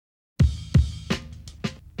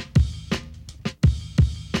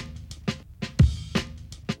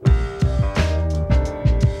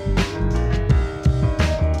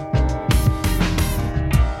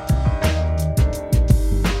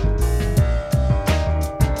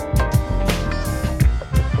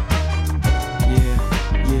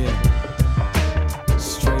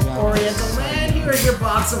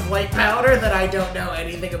lots of white powder that I don't know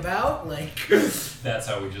anything about. Like, That's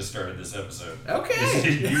how we just started this episode.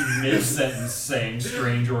 okay. You mid-sentence saying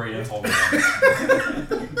strange oriental man.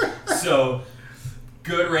 So,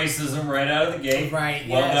 good racism right out of the gate. Right,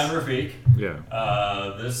 Well yes. done, Rafiq.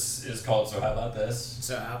 Yeah. This is called So How About This?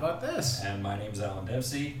 So how about this? And my name's Alan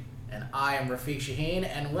Dempsey. And I am Rafiq Shaheen,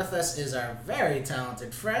 and with us is our very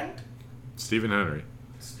talented friend. Stephen Henry.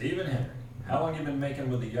 Stephen Henry. How long you been making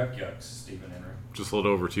with the Yuck Yucks, Stephen Henry? Just a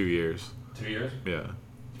little over 2 years. 2 years? Yeah.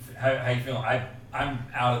 How you feeling? I'm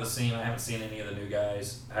out of the scene. I haven't seen any of the new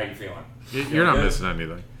guys. How you feeling? You're not good? missing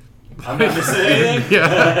anything. I'm not missing anything?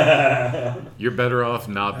 Yeah. You're better off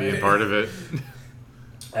not being part of it.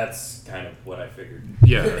 That's kind of what I figured.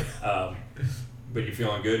 Yeah. But you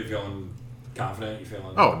feeling good? You feeling confident? You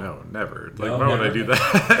feeling? Oh, no, never. Like, No, why would never. I do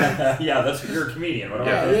that? Yeah, that's you're a comedian. What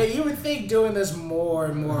Yeah. about Yeah, you would think doing this more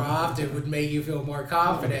and more often would make you feel more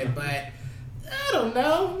confident, but I don't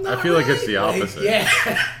know. Not I feel like it's really. the opposite. Yeah.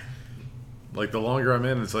 Like, the longer I'm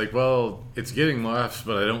in, it's like, well, it's getting laughs,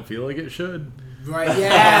 but I don't feel like it should. Right,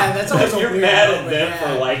 yeah, that's always a You're weird mad at moment, them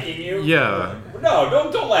yeah. for liking you? Yeah. No,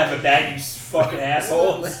 don't laugh at that, you fucking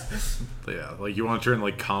assholes. Yeah, like, you want to turn,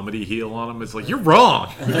 like, comedy heel on them? It's like, you're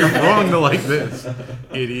wrong. You're wrong to like this.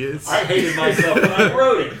 Idiots. I hated myself when I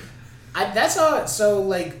wrote it. That's how. So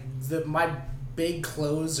like my big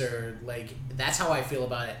closer, like that's how I feel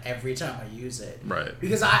about it every time I use it. Right.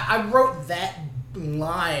 Because I wrote that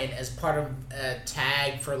line as part of a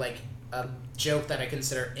tag for like a joke that I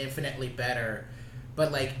consider infinitely better,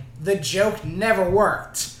 but like the joke never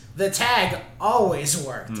worked. The tag always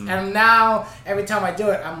worked, and now every time I do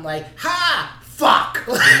it, I'm like, ha, fuck.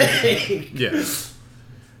 Like, Yeah.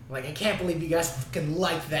 like I can't believe you guys can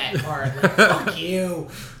like that part. Like, fuck you.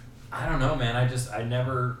 I don't know, man. I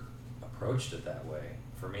never approached it that way.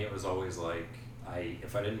 For me, it was always like,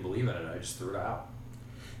 if I didn't believe in it, I just threw it out.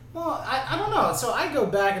 Well, I don't know. So I go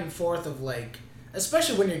back and forth of like,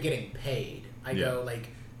 especially when you're getting paid. I Yeah. go like,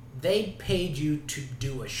 they paid you to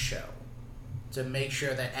do a show, to make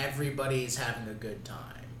sure that everybody's having a good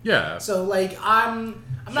time. Yeah. So like, I'm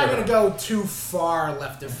not Sure. gonna go too far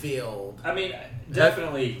left of field. I mean,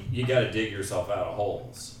 definitely, you got to dig yourself out of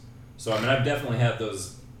holes. So, I mean, I've definitely had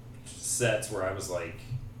those sets where I was like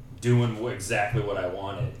doing exactly what I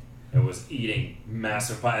wanted. It was eating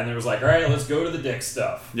massive pie, and there was like, all right, let's go to the dick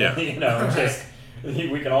stuff. Yeah. You know, just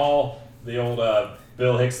we can all the old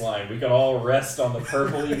Bill Hicks line. We can all rest on the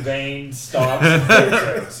purpley veined stalks of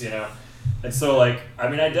jokes, you know. And so, like, I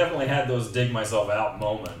mean, I definitely had those dig myself out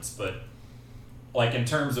moments, but like in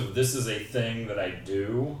terms of this is a thing that I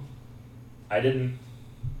do, I didn't.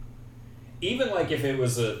 Even like if it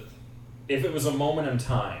was a moment in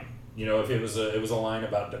time, you know, if it was a line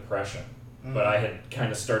about depression, but I had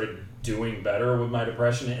kind of started doing better with my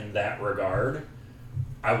depression in that regard,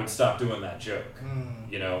 I would stop doing that joke.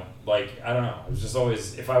 You know, like, I don't know. It was just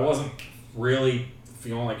always, if I wasn't really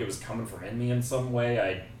feeling like it was coming from in me in some way,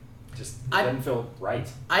 it didn't feel right.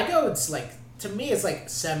 I go, it's like, to me, it's like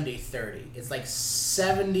 70-30. It's like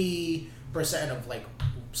 70% of like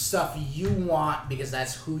stuff you want because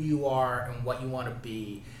that's who you are and what you want to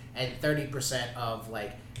be, and 30% of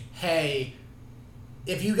like, hey,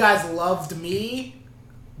 if you guys loved me,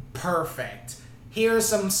 perfect. Here's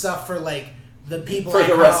some stuff for like the people For I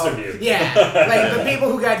the know. rest of you. Yeah, like the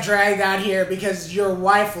people who got dragged out here because your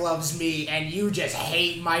wife loves me and you just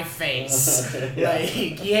hate my face. Yeah. Like,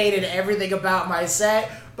 you hated everything about my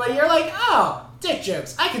set, but you're like, oh, dick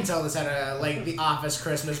jokes. I can tell this at a like the office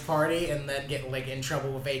Christmas party and then get like in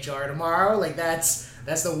trouble with HR tomorrow. Like that's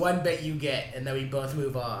the one bit you get, and then we both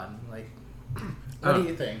move on. Like, what do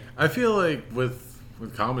you think? I feel like with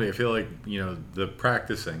comedy, I feel like, you know, the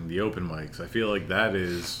practicing, the open mics, I feel like that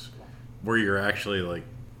is where you're actually like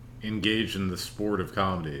engaged in the sport of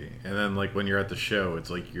comedy. And then like when you're at the show, it's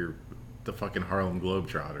like you're the fucking Harlem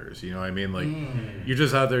Globetrotters, you know what I mean? Like you're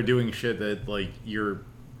just out there doing shit that like you're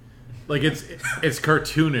like it's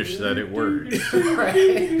cartoonish that it works.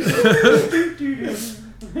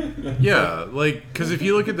 Yeah, like, because if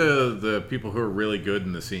you look at the people who are really good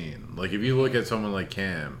in the scene, like if you look at someone like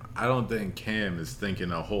Cam, I don't think Cam is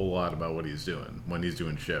thinking a whole lot about what he's doing when he's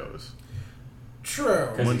doing shows. True.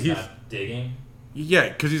 Because When he's he's- not digging. Yeah,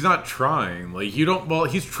 because he's not trying. Like, you don't, well,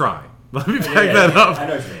 he's trying. Let me back Yeah, that up. I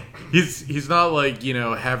know what you mean. He's not like, you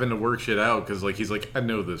know, having to work shit out because like he's like, I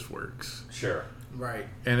know this works. Sure. Right.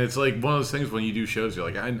 And it's like one of those things when you do shows, you're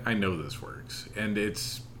like, I know this works. And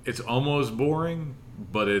it's almost boring,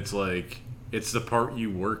 but it's like, it's the part you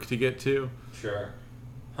work to get to. Sure.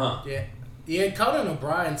 Huh. Yeah. Yeah, Conan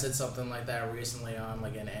O'Brien said something like that recently on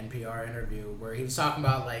like an NPR interview where he was talking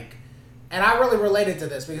about like And I really related to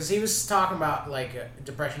this because he was talking about like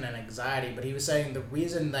depression and anxiety, but he was saying the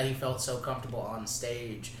reason that he felt so comfortable on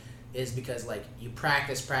stage is because like you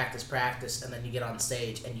practice, and then you get on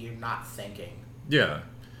stage and you're not thinking. Yeah.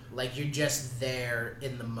 Like you're just there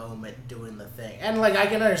in the moment doing the thing. And like I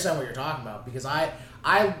can understand what you're talking about because I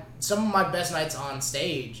some of my best nights on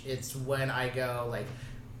stage, it's when I go like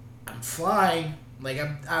I'm flying. Like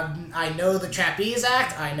I know the trapeze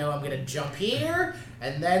act. I know I'm gonna jump here,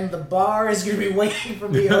 and then the bar is gonna be waiting for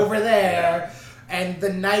me over there. And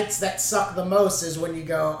the nights that suck the most is when you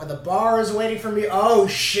go, the bar is waiting for me. Oh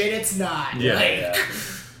shit, it's not. Yeah. Like,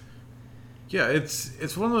 Yeah,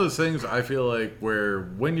 it's one of those things I feel like where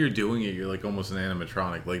when you're doing it, you're like almost an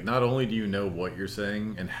animatronic. Like not only do you know what you're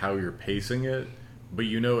saying and how you're pacing it, but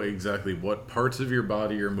you know exactly what parts of your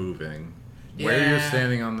body are moving, where you're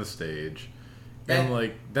standing on the stage. And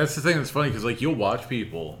like that's the thing that's funny because like you'll watch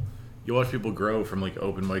people grow from like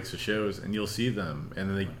open mics to shows, and you'll see them, and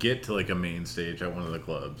then they get to like a main stage at one of the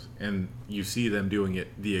clubs, and you see them doing it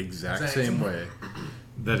the exact same way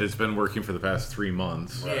that it's been working for the past 3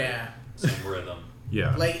 months. Right. Yeah. Same rhythm.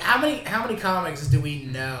 Yeah. Like how many comics do we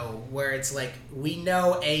know where it's like we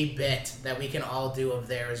know a bit that we can all do of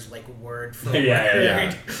theirs like word for word.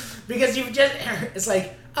 Yeah. Because you've just it's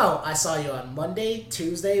like, oh, I saw you on Monday,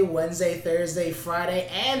 Tuesday, Wednesday, Thursday, Friday,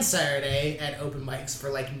 and Saturday at open mics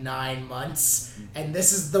for like 9 months, and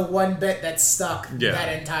this is the one bit that stuck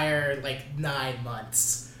that entire like 9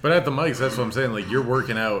 months. But at the mics, that's what I'm saying. Like you're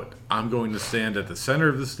working out. I'm going to stand at the center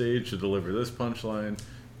of the stage to deliver this punchline.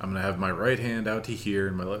 I'm going to have my right hand out to here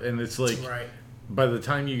and my left. And it's like, by the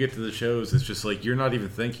time you get to the shows, it's just like, you're not even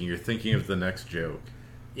thinking. You're thinking of the next joke.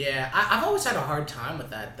 Yeah, I've always had a hard time with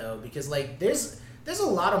that, though, because, like, there's a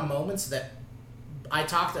lot of moments that I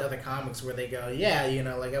talk to other comics where they go, yeah, you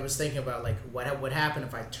know, like, I was thinking about, like, what would happen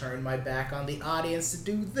if I turned my back on the audience to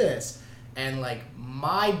do this? And, like,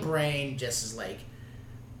 my brain just is like,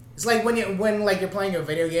 it's like when you're playing a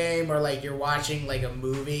video game or like you're watching like a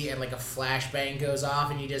movie and like a flashbang goes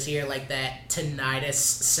off and you just hear like that tinnitus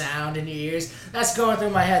sound in your ears. That's going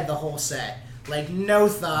through my head the whole set. Like no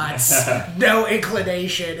thoughts, no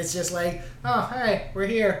inclination. It's just like, oh hey, we're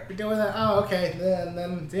here, we're doing that. Oh okay,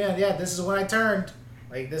 then yeah, this is when I turned.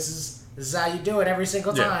 Like this is how you do it every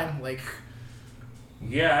single time. Like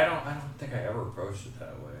yeah, I don't think I ever approached it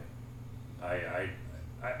that way.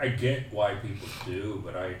 I get why people do,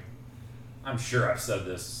 but I'm sure I've said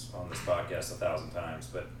this on this podcast 1,000 times,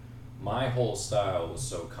 but my whole style was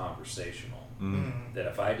so conversational that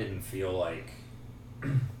if I didn't feel like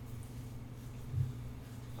I'm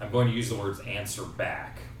going to use the words answer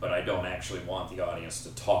back, but I don't actually want the audience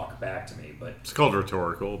to talk back to me. But it's called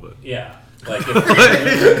rhetorical, but yeah, like if,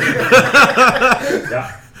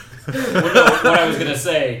 yeah. What I was gonna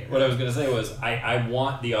say was I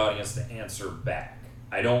want the audience to answer back.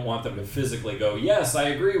 I don't want them to physically go, yes, I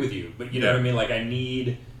agree with you. But you know what I mean? Like I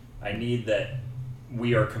need that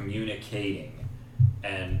we are communicating.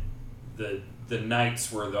 And the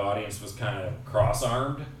nights where the audience was kind of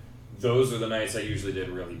cross-armed, those are the nights I usually did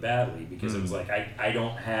really badly because it was like I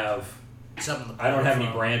don't have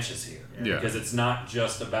any branches here. Yeah. Because it's not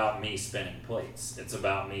just about me spinning plates. It's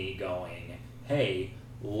about me going, hey,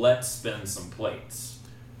 let's spin some plates.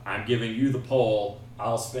 I'm giving you the pole,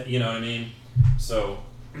 I'll spin, you know what I mean? So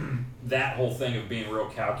that whole thing of being real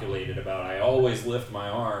calculated about I always lift my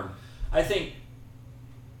arm, I think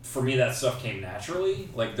for me that stuff came naturally.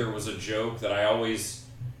 Like there was a joke that I always,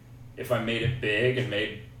 if I made it big and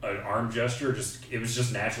made an arm gesture, it was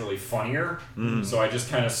just naturally funnier. So I just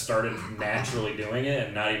kind of started naturally doing it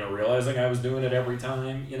and not even realizing I was doing it every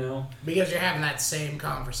time, you know? Because you're having that same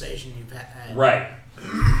conversation you've had. Right.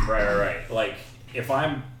 Like if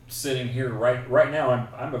I'm sitting here right now,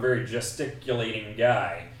 I'm a very gesticulating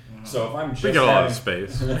guy. So if I'm just we got a lot of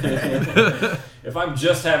space. If I'm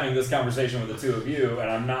just having this conversation with the two of you and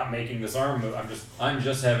I'm not making this arm move, I'm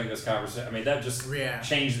just having this conversation. I mean that just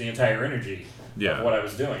changed the entire energy of what I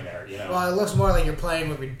was doing there. You know. Well, it looks more like you're playing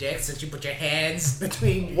with your dick since you put your hands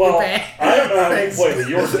between your back. I don't know how you play with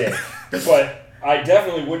your dick, but I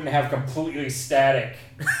definitely wouldn't have completely static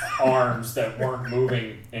arms that weren't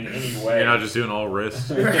moving in any way. You're not just doing all wrists.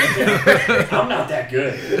 I'm not that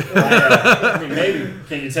good. I mean, maybe.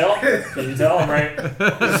 Can you tell? I'm right.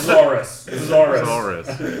 This is all wrists.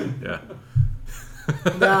 Yeah.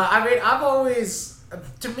 No, I mean, I've always,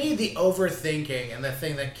 to me, the overthinking and the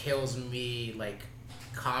thing that kills me, like,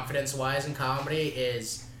 confidence-wise in comedy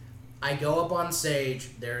is I go up on stage,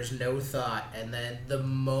 there's no thought, and then the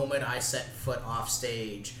moment I set foot off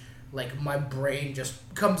stage, like, my brain just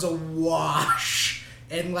comes awash.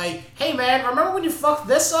 And, like, hey, man, remember when you fucked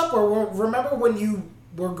this up? Or remember when you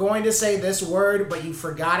we're going to say this word, but you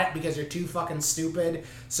forgot it because you're too fucking stupid.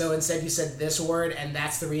 So instead you said this word, and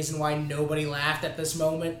that's the reason why nobody laughed at this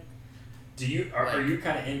moment. Are you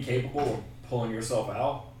kind of incapable of pulling yourself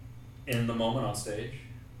out in the moment on stage?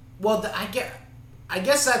 Well, I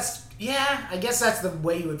guess that's the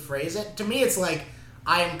way you would phrase it. To me, it's like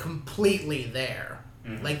I am completely there.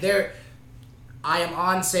 Mm-hmm. Like I am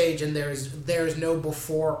on stage, and there's no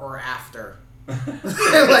before or after.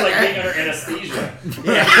 like being under anesthesia.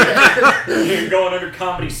 Yeah. You're going under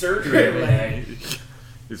comedy surgery every day.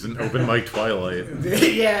 It's an open mic Twilight.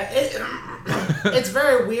 Yeah, it's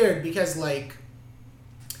very weird because, like,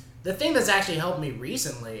 the thing that's actually helped me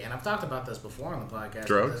recently, and I've talked about this before on the podcast.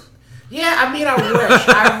 Drugs? Yeah, I mean, I wish.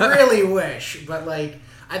 I really wish. But, like,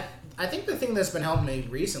 I think the thing that's been helping me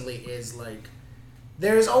recently is, like,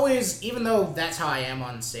 there's always, even though that's how I am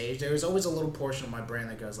on stage, there's always a little portion of my brain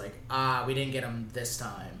that goes, like, we didn't get him this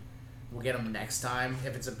time. We'll get them next time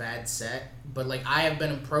if it's a bad set. But, like, I have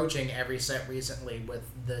been approaching every set recently with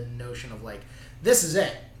the notion of, like, this is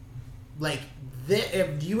it. Like,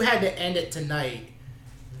 if you had to end it tonight,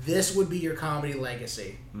 this would be your comedy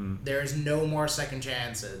legacy. There is no more second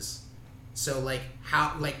chances. So, like,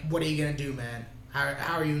 what are you going to do, man?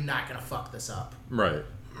 How are you not going to fuck this up? Right.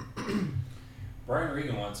 Brian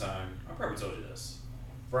Regan one time, I probably told you this.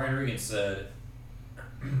 Brian Regan said...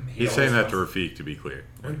 He's saying that to Rafiq, to be clear.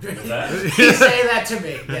 He's saying that to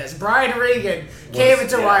me, yes. Brian Regan came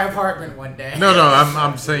into my apartment one day. No,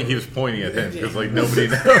 I'm saying he was pointing at him, because, like, nobody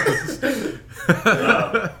knows.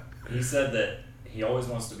 He said that he always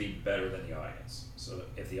wants to be better than the audience. So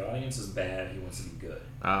if the audience is bad, he wants to be good.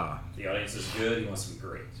 If the audience is good, he wants to be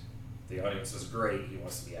great. If the audience is great, he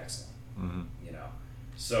wants to be excellent. Mm-hmm. You know?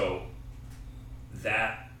 So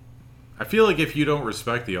that... I feel like if you don't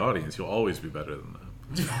respect the audience, you'll always be better than them.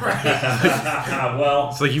 Well,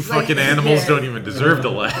 it's like you fucking animals don't even deserve to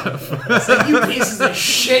laugh. It's like, you pieces of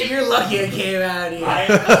shit, you're lucky I came out here.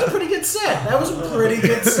 That was a pretty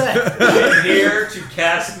good set. I'm here to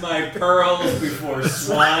cast my pearls before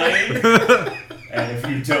swine, and if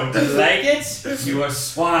you don't like it, you are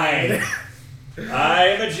swine. I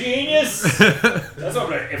am a genius. That's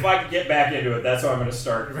what if I get back into it, that's how I'm going to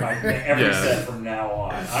start every set from now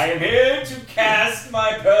on. I am here to cast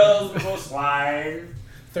my pearls before swine.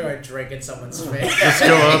 Throw a drink in someone's face. Just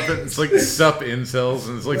go up and it's like sup incels,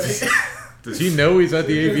 and it's like, does he know he's at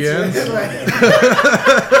the AVNs?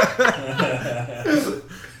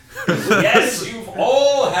 Yes, you've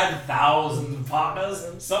all had thousands of partners,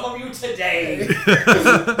 some of you today.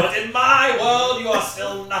 But in my world, you are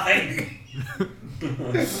still nothing.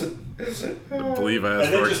 Believe I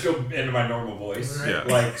and then just go into my normal voice. Right. Yeah.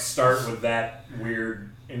 Like, start with that weird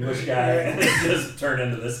English guy and then just turn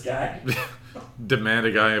into this guy. Demand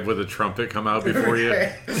a guy with a trumpet come out before you.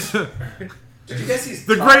 Did you guys see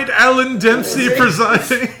the great Alan Dempsey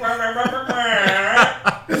presiding?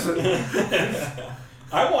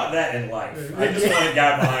 I want that in life. I just want a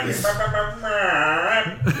guy behind me.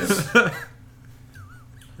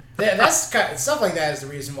 Yeah, that's kind of, stuff like that is the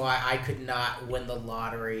reason why I could not win the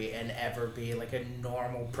lottery and ever be like a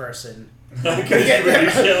normal person. Like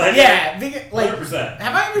 100%.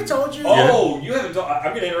 Have I ever told you? Oh, you haven't told.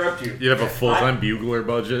 I'm gonna interrupt you. You have a full-time bugler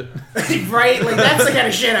budget, right? Like that's the kind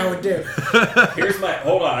of shit I would do. Here's my.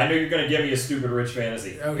 Hold on. I know you're gonna give me a stupid rich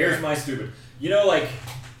fantasy. Okay. Here's my stupid. You know, like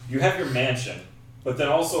you have your mansion, but then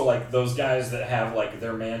also like those guys that have like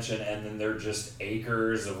their mansion and then they're just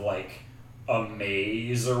acres of like a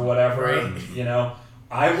maze or whatever. Right. You know,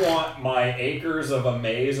 I want my acres of a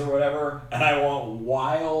maze or whatever, and I want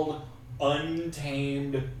wild,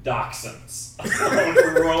 untamed dachshunds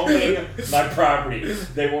roaming my property.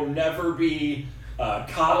 They will never be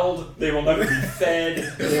coddled. They will never be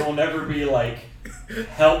fed. They will never be like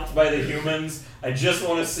helped by the humans. I just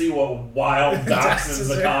want to see what wild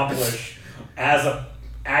dachshunds accomplish as a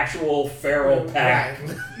actual feral pack.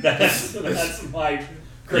 That's my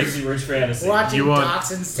crazy rich fantasy. Watching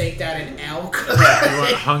dachshunds take down an elk. You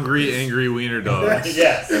want hungry, angry wiener dogs.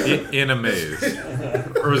 Yes. In a maze.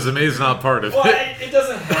 Or was the maze not part of it? Well, it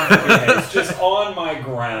doesn't have to be. It's just on my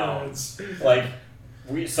grounds. Like,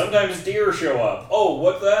 sometimes deer show up. Oh,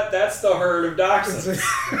 what's that? That's the herd of dachshunds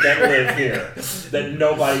that live here that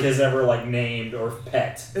nobody has ever like named or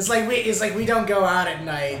pet. It's like we don't go out at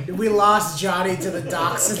night. We lost Johnny to the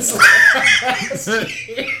dachshunds last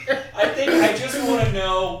year. I just want to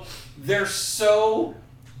know, they're so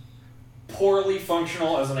poorly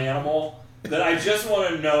functional as an animal that I just want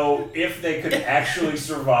to know if they could actually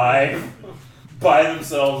survive by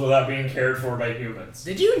themselves without being cared for by humans.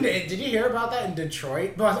 Did you hear about that in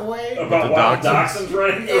Detroit, by the way? About wild dachshunds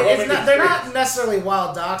running through they're not necessarily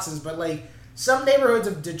wild dachshunds, but like some neighborhoods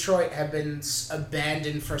of Detroit have been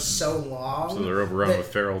abandoned for so long. So they're overrun that with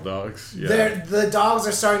feral dogs. Yeah. the dogs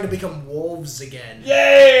are starting to become wolves again.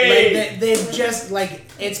 Yay! Like they've just like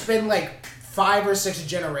it's been like 5 or 6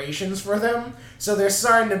 generations for them, so they're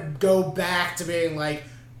starting to go back to being like,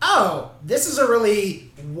 oh, this is a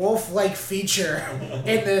really wolf-like feature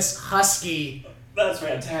in this husky. That's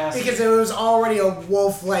fantastic. Because it was already a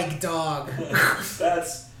wolf-like dog.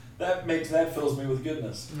 that fills me with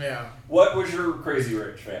goodness. Yeah. What was your Crazy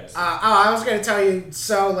Rich fantasy? I was gonna tell you.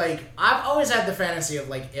 So, like, I've always had the fantasy of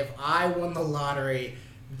like, if I won the lottery,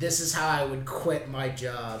 this is how I would quit my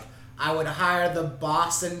job. I would hire the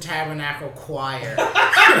Boston Tabernacle Choir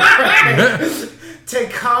to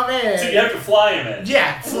come in. So you have to fly him in.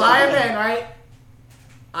 Yeah, fly him in, right?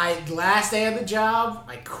 Last day of the job,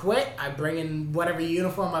 I quit. I bring in whatever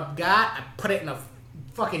uniform I've got. I put it in a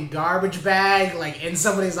fucking garbage bag, like in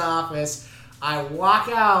somebody's office. I walk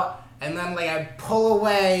out, and then like I pull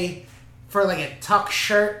away for like a tuck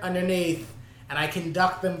shirt underneath, and I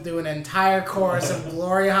conduct them through an entire chorus of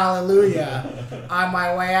Glory Hallelujah on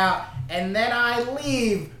my way out. And then I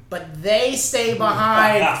leave, but they stay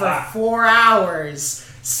behind for 4 hours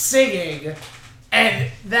singing.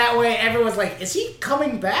 And that way everyone's like, is he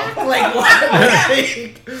coming back? Like, what?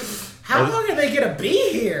 Like, how long are they going to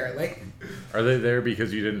be here? Like, Are they there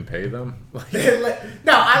because you didn't pay them? no,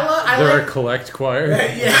 I They're like... a collect choir?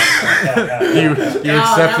 Yeah. You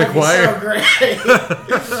accept the choir? So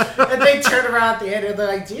great. And they turn around at the end and they're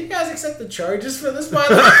like, do you guys accept the charges for this, by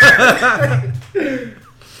the way?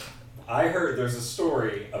 I heard there's a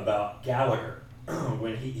story about Gallagher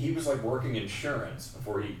when he was like working insurance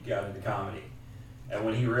before he got into comedy. And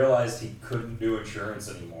when he realized he couldn't do insurance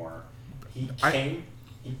anymore, he came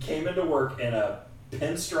into work in a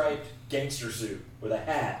pinstriped gangster suit with a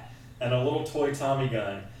hat and a little toy Tommy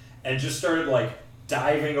gun and just started like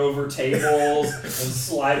diving over tables and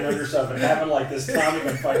sliding under stuff and having like this Tommy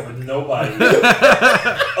gun fight with nobody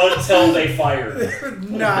until they fired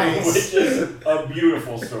him. Nice. Which is a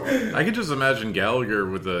beautiful story. I could just imagine Gallagher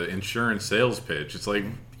with the insurance sales pitch. It's like,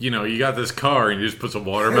 you got this car and you just put some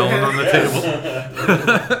watermelon on the table.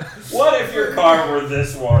 What if your car were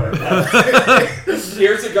this watermelon?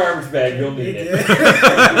 Here's a garbage bag, you'll need it.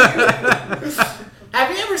 Have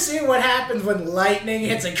you ever seen what happens when lightning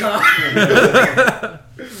hits a car?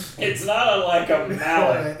 It's not unlike a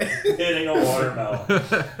mallet hitting a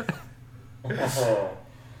watermelon. Oh.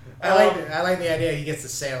 I like the idea he gets the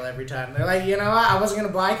sale every time. They're like, you know what? I wasn't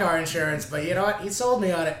going to buy car insurance, but you know what? He sold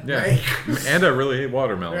me on it. Yeah. Like, And I really hate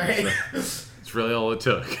watermelon. Right. So it's really all it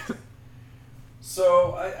took.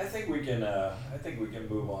 So I think we can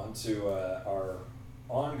move on to our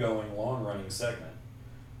ongoing long running segment,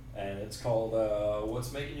 and it's called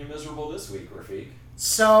 "What's Making You Miserable This Week, Rafiq?"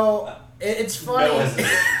 So it's funny. No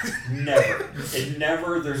hesitation. Never. It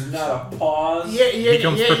never. There's not a pause. He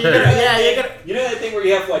comes prepared. You know that thing where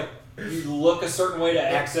you have like you look a certain way to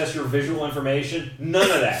access your visual information? None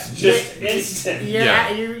of that. Just instant.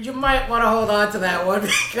 Yeah. You might want to hold on to that one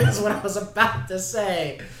because what I was about to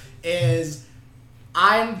say is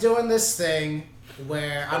I'm doing this thing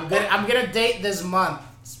where I'm gonna date this month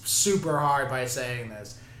super hard by saying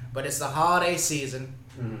this, but it's the holiday season,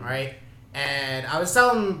 right? And I was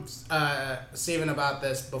telling Steven about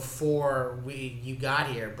this before you got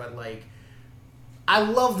here, but like, I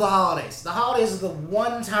love the holidays. The holidays are the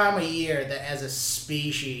one time a year that as a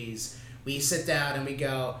species we sit down and we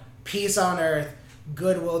go, peace on earth,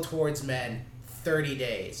 goodwill towards men, 30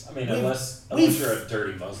 days. I mean, unless you're a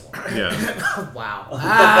dirty Muslim. Yeah. Wow.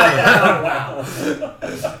 Wow.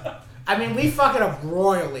 I mean, we fuck it up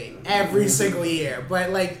royally every single year, but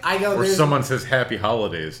like I go. Or someone says "Happy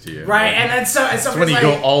Holidays" to you, right? And then somebody's when you like,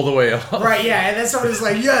 go all the way off, right? Yeah, and then somebody's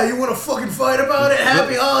like, "Yeah, you want to fucking fight about it?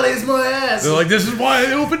 Happy Holidays, my ass." They're like, "This is why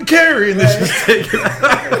I opened carry," and this is taken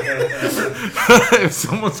out. If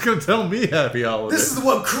someone's gonna tell me "Happy Holidays," this is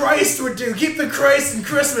what Christ would do. Keep the Christ in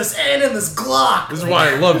Christmas and in this Glock. This is why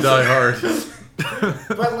I love Die Hard.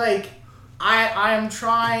 But like, I am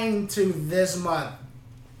trying to this month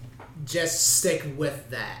just stick with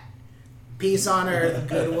that. Peace on earth,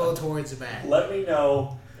 goodwill towards man. Let me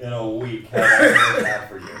know in a week how that worked out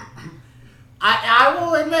for you. I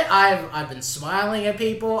will admit I've been smiling at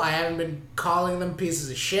people. I haven't been calling them pieces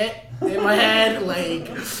of shit in my head. Like,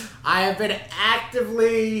 I have been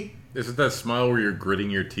actively. Is it that smile where you're gritting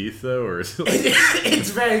your teeth though, or is it? Like... It's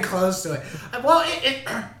very close to it. Well,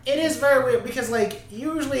 it is very weird because like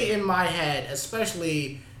usually in my head,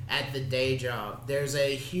 especially at the day job, there's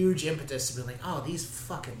a huge impetus to be like, oh, these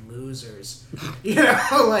fucking losers. You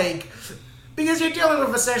know, like, because you're dealing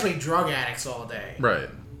with essentially drug addicts all day. Right.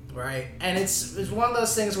 Right? And it's one of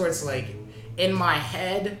those things where it's like, in my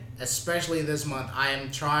head, especially this month, I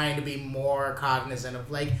am trying to be more cognizant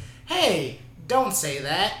of like, hey, don't say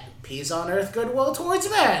that. Peace on earth, goodwill towards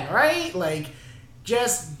men, right? Like,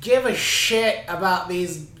 just give a shit about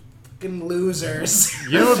these fucking losers.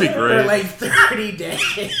 You know what would be great? For like 30 days.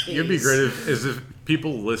 It'd be great if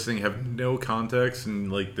people listening have no context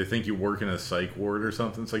and like they think you work in a psych ward or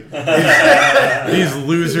something. It's like these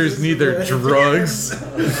losers need their drugs.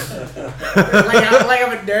 like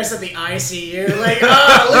I'm a nurse at the ICU. Like,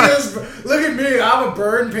 look at me, I'm a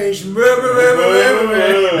burn patient.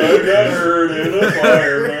 I got hurt in a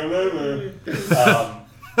fire.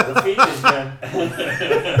 Rafik has been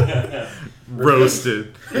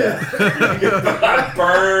roasted.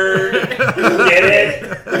 Burned. Get it?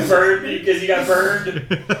 Burned because you got burned.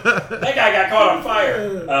 That guy got caught on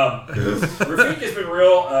fire. Rafik has been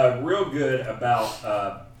real good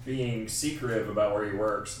about being secretive about where he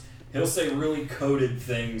works. He'll say really coded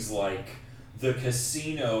things like the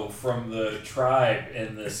casino from the tribe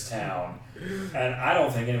in this town, and I don't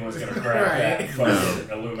think anyone's gonna crack that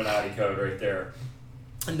fucking Illuminati code right there.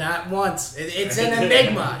 Not once. It's an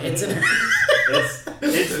enigma. It's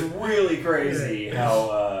really crazy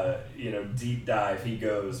how deep dive he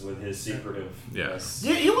goes with his secretive. Yes.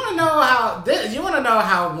 You want to know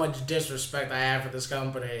how much disrespect I have for this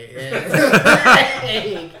company.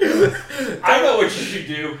 I know what you should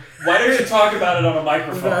do. Why don't you talk about it on a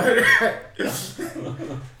microphone?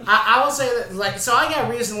 I will say that, like, so I got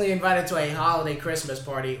recently invited to a holiday Christmas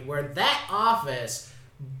party where that office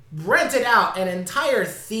rented out an entire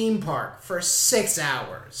theme park for 6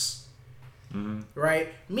 hours. Mm-hmm. Right?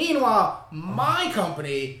 Meanwhile, my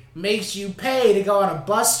company makes you pay to go on a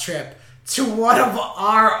bus trip to one of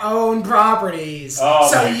our own properties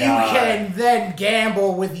so you can then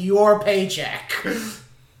gamble with your paycheck.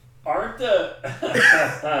 Aren't the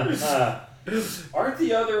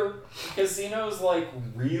other casinos like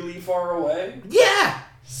really far away? Yeah.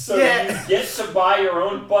 So you get to buy your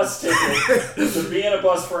own bus ticket to be in a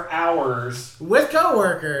bus for hours with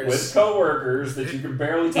coworkers that you can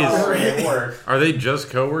barely tolerate at work. Are they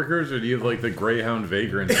just coworkers, or do you have like the Greyhound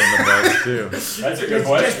vagrants on the bus too? That's a good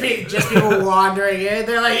question. Just people wandering in.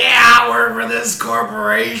 They're like, yeah, I work for this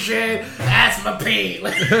corporation. That's my pay.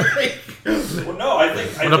 Well, no, I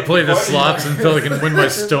think I'm gonna play the slots until I can win my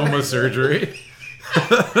stoma surgery.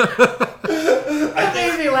 That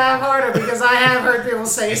made me laugh harder because I have heard people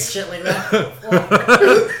say shit like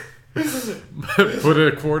that before. Put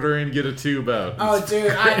a quarter in, get a tube out. Oh,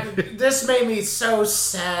 dude, this made me so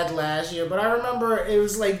sad last year. But I remember it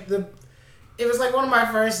was like one of my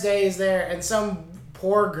first days there, and some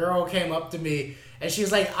poor girl came up to me and she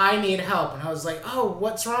was like, "I need help," and I was like, "Oh,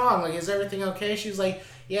 what's wrong? Like, is everything okay?" She was like,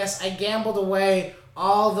 "Yes, I gambled away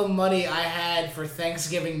all the money I had for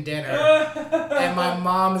Thanksgiving dinner, and my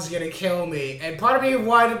mom is gonna kill me." And part of me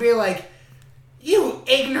wanted to be like, "You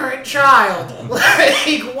ignorant child!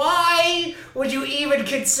 Like, why would you even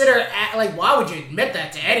consider? Why would you admit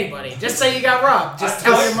that to anybody? Just say you got robbed. Just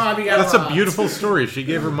tell your mom you got robbed." That's a beautiful story. She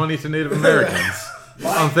gave her money to Native Americans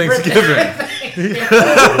on Thanksgiving.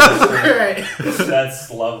 Right. That's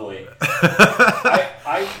lovely.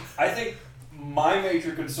 I think my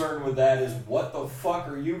major concern with that is, what the fuck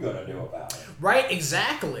are you gonna do about it? Right,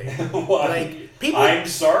 exactly. I'm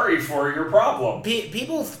sorry for your problem.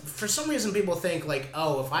 People, for some reason, people think like,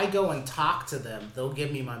 oh, if I go and talk to them, they'll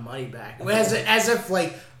give me my money back. As if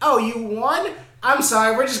like, oh, you won? I'm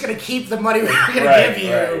sorry, we're just gonna keep the money we're gonna give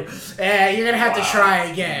you. Right. You're gonna have to try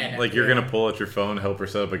again. Like, you're gonna pull out your phone, help her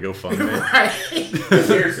set up a GoFundMe. Right.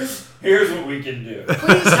 Here's what we can do.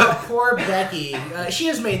 Please help poor Becky. She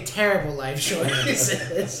has made terrible life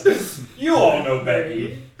choices. You all know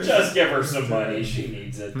Becky. Just give her some money. She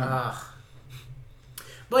needs it. But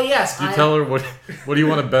yes, you tell her what do you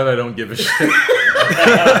want to bet? I don't give a shit.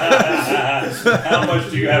 How much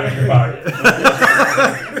do you have in your pocket?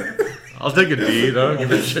 I'll take a deed. I don't give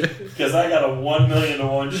a shit. Because I got a 1 million to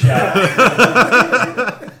 1 shot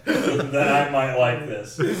that I might like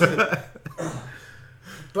this.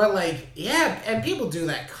 But and people do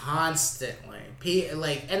that constantly.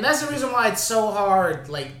 And that's the reason why it's so hard.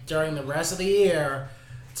 During the rest of the year,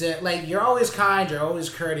 to you're always kind, you're always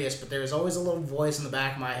courteous, but there's always a little voice in the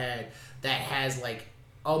back of my head that has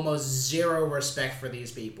almost zero respect for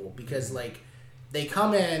these people, because they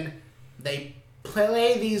come in, they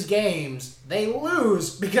play these games, they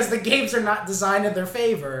lose because the games are not designed in their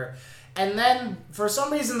favor, and then for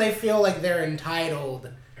some reason they feel like they're entitled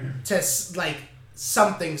to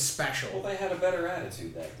something special. Well, they had a better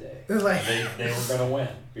attitude that day. They were going to win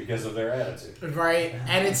because of their attitude. Right?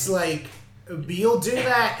 And it's you'll do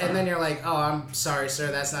that, and then you're like, oh, I'm sorry,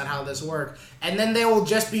 sir, that's not how this works. And then they will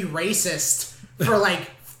just be racist for like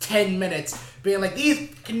 10 minutes, being like, these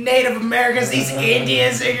Native Americans, these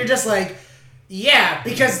Indians, and you're just like, yeah,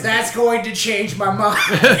 because that's going to change my mind.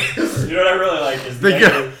 You know what I really like is they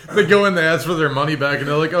go in, they ask for their money back, and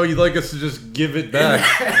they're like, oh, you'd like us to just give it back.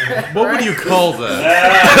 What would you call that?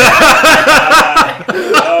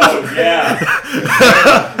 Oh, yeah.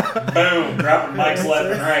 Boom. Dropping mics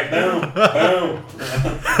left and right.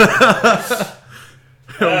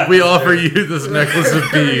 Boom. We offer you this necklace of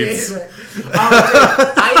beads.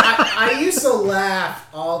 I used to laugh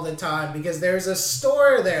all the time because there's a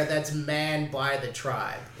store there that's manned by the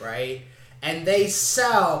tribe, right? And they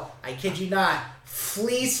sell, I kid you not,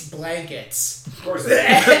 fleece blankets. Of course they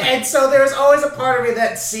do. And so there's always a part of me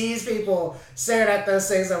that sees people staring at those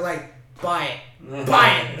things. I'm like, buy it. Buy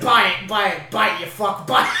it, buy it, buy it, buy it, you fuck,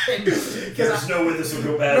 buy it. There's no way this will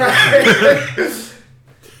go bad. Right.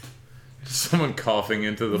 Someone coughing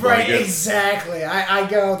into the Right, blanket. Exactly. I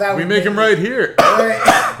go, that We would make him right here.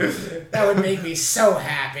 that would make me so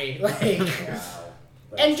happy. Like,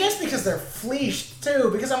 and just because they're fleeced too,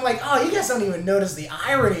 because I'm like, oh, you guys don't even notice the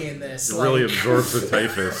irony in this. It like, really absorbs the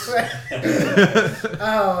typhus.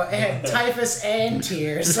 Oh, and typhus and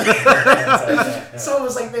tears. It's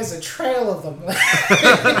almost like there's a trail of them.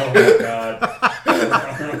 Oh my god.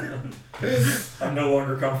 I'm no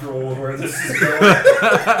longer comfortable with where this is going.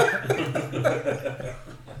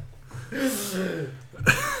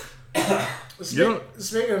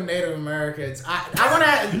 Speaking of Native Americans, I want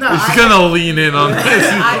to. No, He's gonna lean in on this.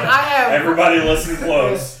 I have. Everybody listen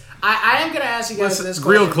close. I am going to ask you guys this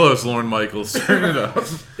question. Real close, Lorne Michaels. Turn it up.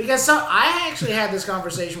 Because I actually had this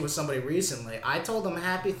conversation with somebody recently. I told them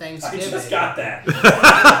Happy Thanksgiving. I just got that.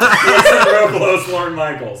 Listen real close, Lorne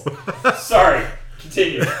Michaels. Sorry.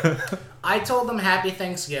 Continue. I told them Happy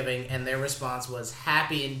Thanksgiving, and their response was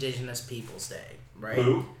Happy Indigenous Peoples Day. Right?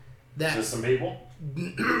 Who? That, Just some people?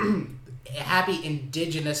 Happy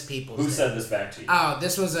Indigenous Peoples Day. Who said this back to you? Oh,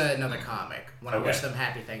 this was another comic when I wished them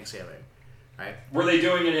Happy Thanksgiving. Right? Were they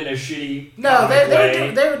doing it in a shitty No, they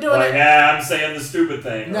were doing like, it. I'm saying the stupid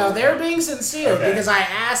thing. No, they were being sincere Okay. because I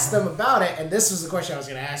asked them about it, and this was the question I was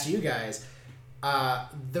going to ask you guys.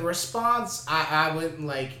 The response, I went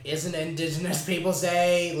like, isn't Indigenous Peoples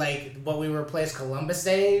Day like what we replaced Columbus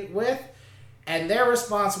Day with? And their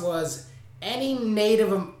response was, any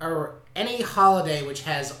any holiday which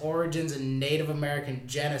has origins in Native American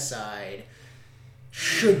genocide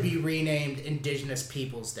should be renamed Indigenous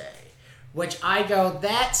Peoples Day. Which I go,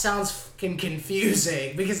 that sounds fucking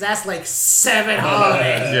confusing because that's like 7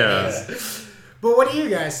 holidays. Yeah. But what do you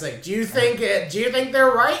guys think? Do you think they're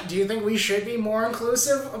right? Do you think we should be more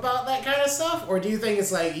inclusive about that kind of stuff, or do you think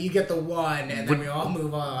it's like you get the one and then we all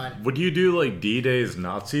move on? Would you do like D-Day's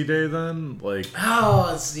Nazi Day then? Like,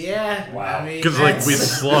 Oh, it's, yeah. Wow. I mean, because like we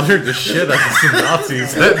that's- slaughtered the shit out of some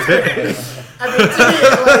Nazis that day. I mean, to me,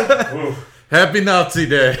 like, Ooh. Happy Nazi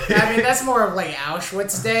Day. I mean, that's more of like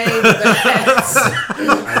Auschwitz Day. But that's,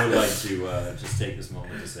 I would like to just take this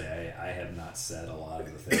moment to say I have not said a lot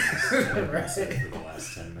of the things that I've been said for the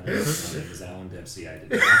last 10 minutes. My name is Alan Dempsey. I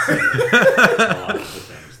did not say a lot of the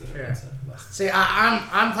things that have been said. see,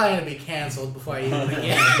 I'm planning to be canceled before I even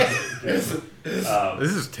begin.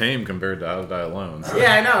 This is tame compared to How to Die Alone. So.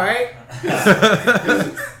 Yeah, I know, right?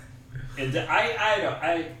 And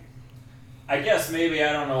I guess maybe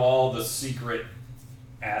I don't know all the secret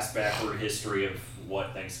ass backward history of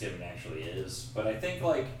what Thanksgiving actually is, but I think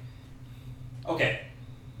like, okay,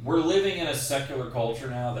 we're living in a secular culture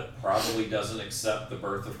now that probably doesn't accept the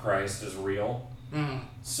birth of Christ as real. Mm.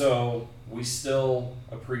 So we still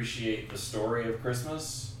appreciate the story of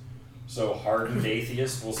Christmas. So hardened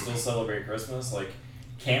atheists will still celebrate Christmas. Like,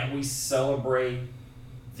 can't we celebrate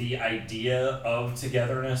the idea of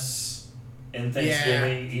togetherness in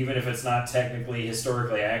Thanksgiving, even if it's not technically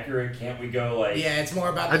historically accurate? Can't we go like... Yeah, it's more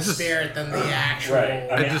about the spirit than the actual...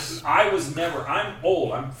 Right. I mean, I'm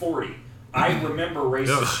old. I'm 40. I remember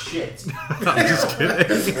racist shit. I'm just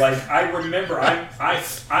kidding. Like, I remember...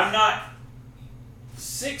 I'm not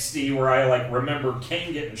 60 where I, like, remember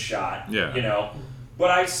King getting shot. Yeah. You know?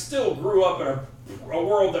 But I still grew up in a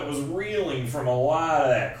world that was reeling from a lot of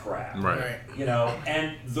that crap. Right. You know,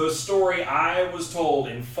 and the story I was told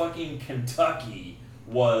in fucking Kentucky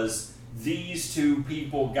was these two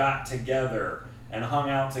people got together and hung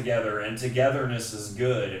out together, and togetherness is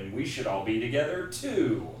good, and we should all be together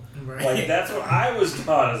too. Right. Like, that's what I was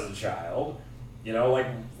taught as a child. You know, like,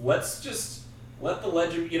 let's just let the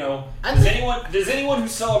legend, you know... Does anyone who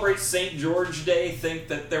celebrates St. George Day think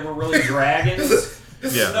that there were really dragons?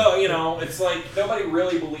 Yeah. No, you know, it's like nobody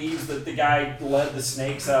really believes that the guy led the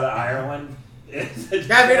snakes out of Ireland. I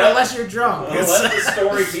mean, unless you're drunk. Let the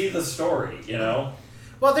story be the story, you know?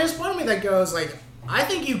 Well, there's part of me that goes, like, I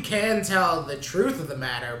think you can tell the truth of the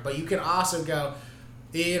matter, but you can also go,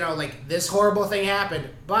 you know, like, this horrible thing happened.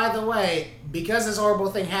 By the way, because this horrible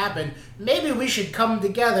thing happened, maybe we should come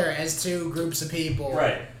together as two groups of people.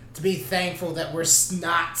 Right. To be thankful that we're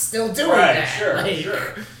not still doing Right, that. sure, Like,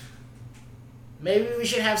 sure. Maybe we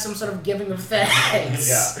should have some sort of giving of thanks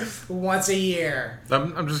Yeah. once a year.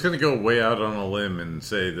 I'm just going to go way out on a limb and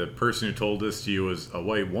say the person who told this to you was a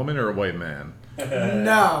white woman or a white man.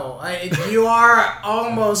 No, you are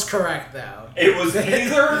almost correct, though. It was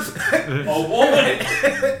either a woman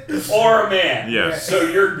or a man. Yeah. So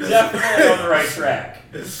you're definitely on the right track.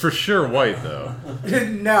 For sure white, though.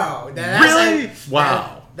 No. That's Really?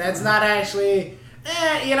 Wow. That's not actually...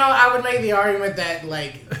 you know, I would make the argument that,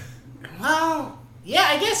 like... Well, yeah,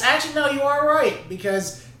 I guess actually no, you are right,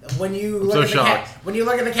 because when you look when you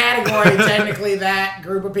look at the category, technically that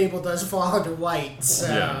group of people does fall under white. So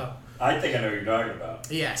Yeah. I think I know what you're talking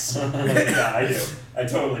about. yes, Yeah, I do. I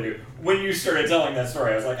totally do. When you started telling that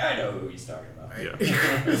story, I was like, I know who he's talking about.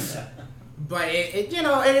 Yeah. but it you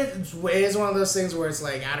know it is one of those things where it's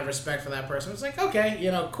like out of respect for that person, it's like okay,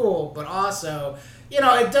 you know, cool, but also you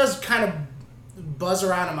know it does kind of buzz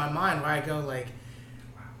around in my mind where I go like.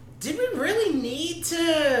 Did we really need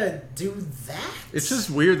to do that? It's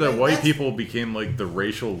just weird that Like, white that's- people became like the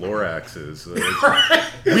racial Loraxes.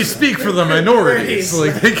 Like, we speak for the minorities.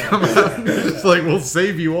 Like they come out and it's like we'll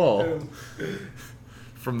save you all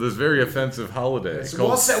from this very offensive holiday So called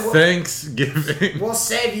we'll say- Thanksgiving. We'll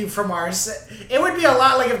save you from our... It would be a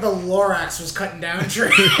lot like if the Lorax was cutting down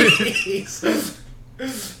trees.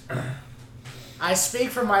 I speak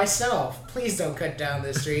for myself. Please don't cut down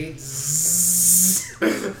this tree.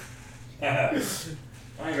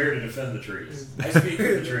 I'm here to defend the trees. I speak for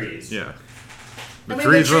the trees. Yeah. The I mean,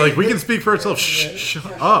 trees the were tree- like, we the- can speak for ourselves. Shut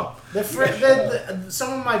up.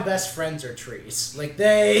 Some of my best friends are trees. Like,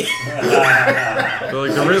 they... They're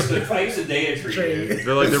like, they're really, If I used to date a tree, Tree. dude.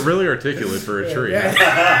 they're like, they're really articulate for a tree. Yeah.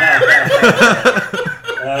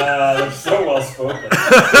 They're so well spoken.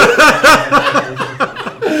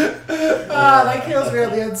 That kills me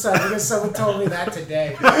on the inside because someone told me that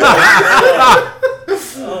today.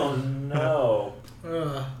 Oh no.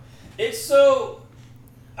 Ugh. It's so.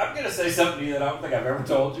 I'm gonna say something to you that I don't think I've ever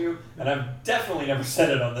told you, and I've definitely never said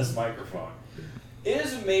it on this microphone. It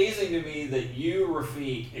is amazing to me that you,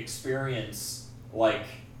 Rafiq, experience like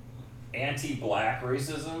anti-black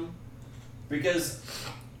racism, because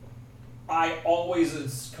I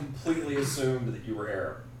always completely assumed that you were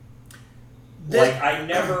Arab. Like, I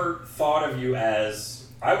never thought of you as...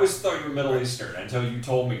 I always thought you were Middle Eastern until you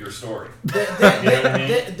told me your story. You know what I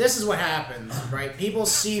mean? This is what happens, right? People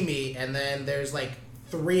see me, and then there's like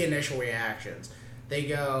 3 initial reactions. They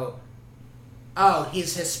go, "Oh,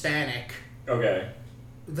 he's Hispanic." Okay.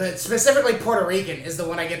 Specifically Puerto Rican is the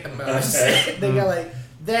one I get the most. Okay. They go like,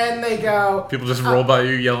 then they go, People just roll by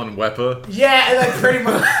you yelling "Wepa." yeah, like pretty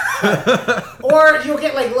much. Or you'll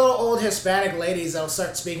get like little old Hispanic ladies that'll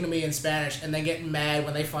start speaking to me in Spanish and then get mad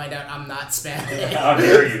when they find out I'm not Spanish. How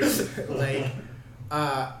dare you? Like,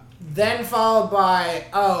 then followed by,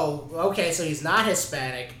 oh, okay, so he's not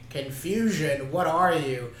Hispanic. Confusion. What are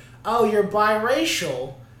you? Oh, you're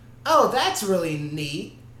biracial. Oh, that's really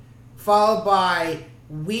neat. Followed by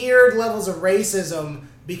weird levels of racism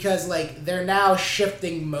because, like, they're now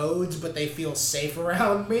shifting modes, but they feel safe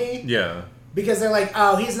around me. Yeah. Because they're like,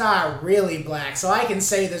 oh, he's not really black, so I can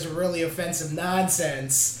say this really offensive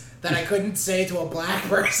nonsense that I couldn't say to a black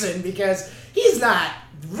person because he's not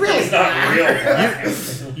really It's not black. real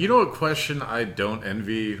black. You know a question I don't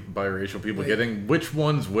envy biracial people getting? Which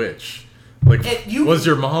one's which? Like, was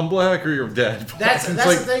your mom black or your dad black? That's It's the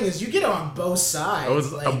like, thing is you get it on both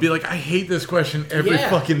sides. I'll be like, I hate this question every Yeah.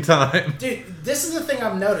 fucking time. Dude, this is the thing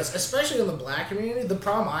I've noticed, especially in the black community. The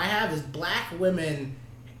problem I have is black women,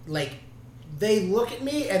 like, they look at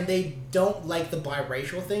me and they don't like the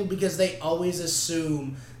biracial thing because they always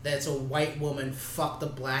assume that it's a white woman fucked a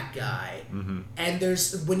black guy. Mm-hmm. And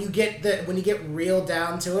there's when you get real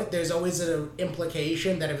down to it, there's always an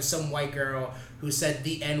implication that it was some white girl who said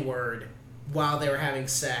the N-word while they were having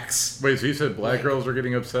sex. Wait, so you said black Like- girls are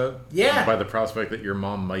getting upset? Yeah. By the prospect that your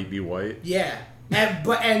mom might be white? Yeah,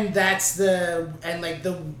 and that's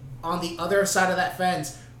on the other side of that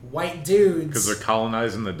fence, white dudes. Because they're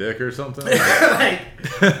colonizing the dick or something? like,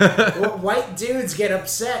 white dudes get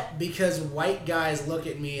upset because white guys look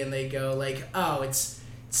at me and they go like, "Oh, it's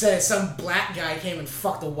some black guy came and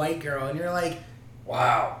fucked a white girl," and you're like,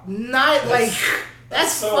 Wow. not like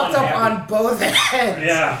That's so fucked up unhappy. on both ends.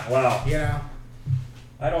 Yeah, wow. Yeah.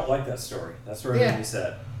 I don't like that story. That's what Yeah. he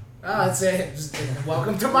said. Oh, that's it.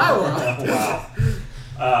 Welcome to my world. Wow.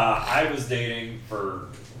 I was dating for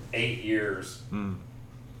 8 years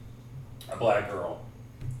a black girl,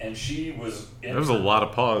 and she was. There was a lot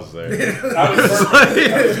of pause there. I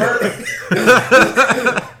was hurt.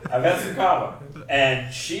 I've had some kava,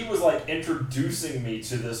 and she was like introducing me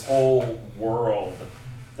to this whole world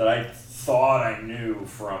that I thought I knew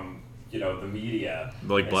from the media.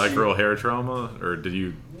 Like And black she- girl hair trauma, or did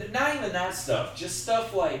you? Not even that stuff. Just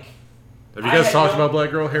stuff like. Have you I guys had talked no- about black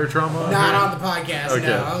girl hair trauma? Not on the podcast, Okay.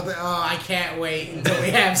 no. Oh, I can't wait until we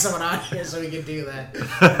have someone on here so we can do that.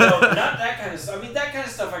 No, not that kind of stuff. I mean, that kind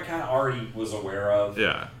of stuff I kind of already was aware of.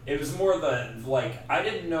 Yeah. It was more I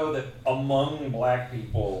didn't know that among black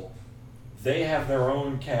people, they have their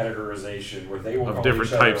own categorization where they will Of call different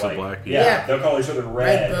each other, types of black people. Yeah. They'll call each other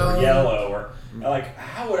Red red or bone. yellow or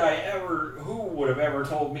how would I ever? Who would have ever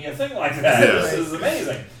told me a thing like that? Yeah. This is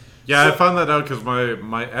amazing. Yeah, So- I found that out because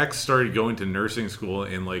my ex started going to nursing school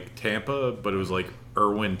in like Tampa, but it was like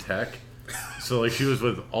Irwin Tech. So like she was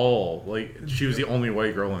with she was the only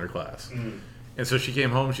white girl in her class. And so she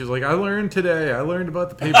came home. She was like, "I learned about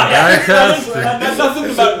the paper bag test." That's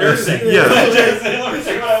nothing about nursing. Yeah. Let me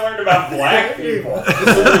tell you what I learned about black people.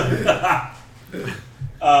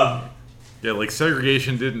 Yeah, like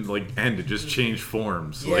segregation didn't like end; it just changed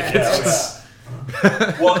forms. Like Yeah. it's just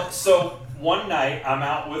Well, so one night I'm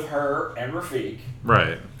out with her and Rafiq,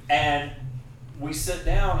 right. and we sit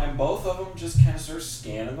down, and both of them just kind of start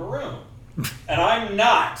scanning the room. And I'm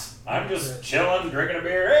not. I'm just chilling, drinking a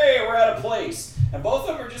beer. Hey, we're at a place. And both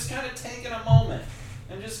of them are just kind of taking a moment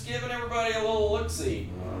and just giving everybody a little look-see.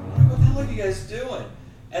 What the hell are you guys doing?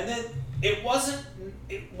 And then it wasn't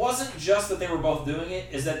just that they were both doing it,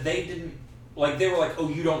 is that they didn't, they were like, oh,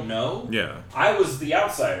 you don't know? Yeah. I was the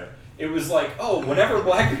outsider. It was like, oh, whenever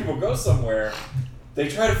black people go somewhere, they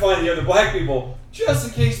try to find the other black people just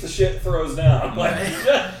in case the shit throws down.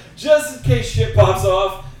 Just in case shit pops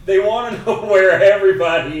off, they want to know where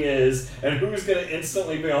everybody is and who's going to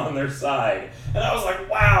instantly be on their side. And I was like,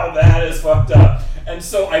 wow, that is fucked up. And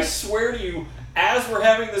so I swear to you, as we're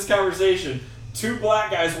having this conversation, 2 black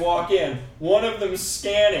guys walk in, one of them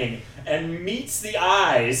scanning, and meets the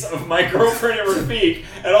eyes of my girlfriend and Rafiq,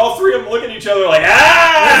 and all 3 of them look at each other like,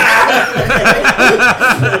 ah!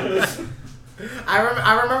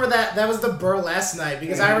 I remember that was the burlesque night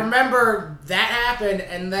because I remember that happened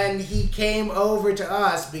and then he came over to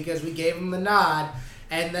us because we gave him the nod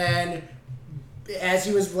and then as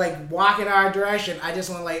he was walking our direction I just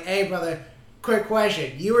went hey brother, quick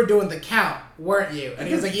question, you were doing the count, weren't you? And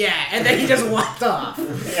he was like, yeah, and then he just walked off.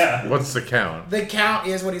 Yeah. What's the count? The count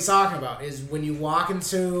is what he's talking about, is when you walk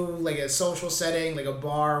into a social setting, a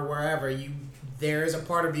bar or wherever, there is a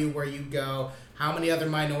part of you where you go, how many other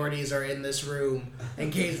minorities are in this room in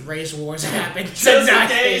case race wars happen? Just in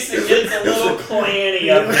case it gets a little clanny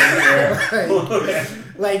up in here.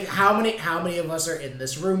 How many of us are in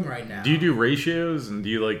this room right now? Do you do ratios and do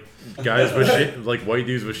you guys with white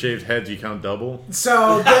dudes with shaved heads? You count double.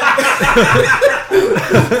 So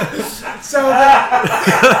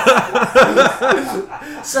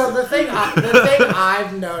the thing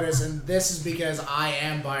I've noticed, and this is because I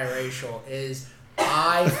am biracial, is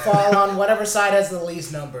I fall on whatever side has the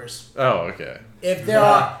least numbers. Oh, okay. If there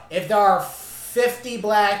are 50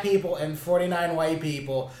 black people and 49 white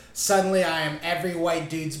people, suddenly I am every white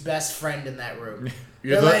dude's best friend in that room.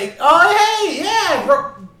 They're like, oh hey, yeah,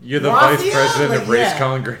 you're the Raphael? vice president of Race yeah.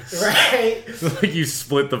 Congress. Right. You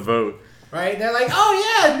split the vote. Right? They're like,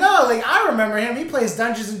 oh yeah, no, I remember him. He plays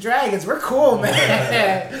Dungeons and Dragons. We're cool,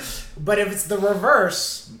 man. But if it's the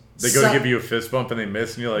reverse, they go to give you a fist bump and they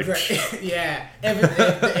miss, and you're like, yeah.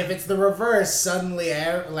 If it's the reverse, suddenly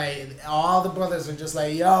all the brothers are just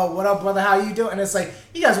like, yo, what up, brother? How you doing? And it's like,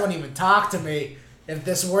 you guys wouldn't even talk to me if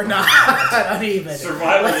this were not uneven.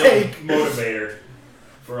 Survival motivator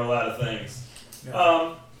for a lot of things.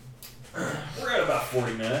 Yeah. We're at about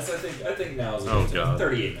 40 minutes. I think now is a Oh, good time. God.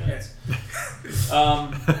 38 minutes.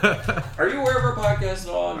 Are you aware of our podcast at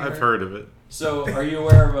all? I've heard of it. So, are you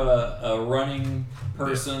aware of a running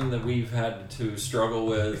person that we've had to struggle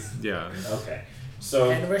with? Yeah. Okay.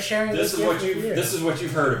 So And we're sharing this is gift what with you. this is what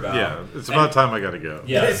you've heard about. Yeah. It's about time I gotta go.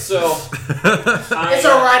 Yeah. So It's a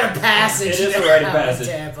rite of passage. It is a rite of now in passage.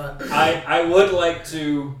 Tampa. I would like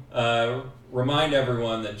to remind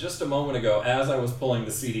everyone that just a moment ago, as I was pulling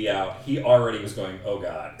the CD out, he already was going, oh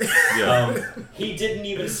God. Yeah. He didn't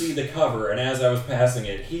even see the cover, and as I was passing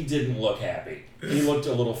it, he didn't look happy. He looked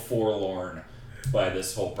a little forlorn by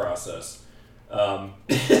this whole process.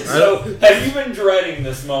 So, have you been dreading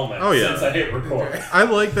this moment Oh, yeah. since I hit record? I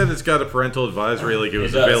like that it's got a parental advisory, like it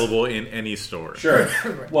was does. available in any store. Sure.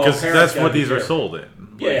 Well, Because parents that's gotta what be these are careful. sold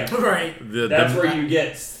in. Yeah. Right. That's where you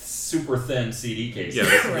get super thin CD cases. Yeah,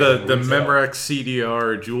 the Memorex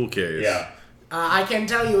CDR jewel case. Yeah. I can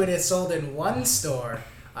tell you it is sold in one store.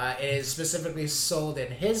 It is specifically sold in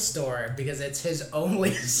his store because it's his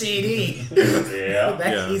only CD Yeah.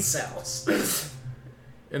 that he sells.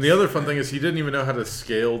 And the other fun thing is he didn't even know how to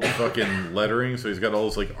scale the fucking lettering, so he's got all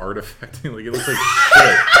this like artifacting, like it looks like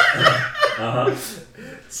shit. Uh-huh.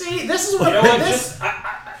 See, this is what You know what? this.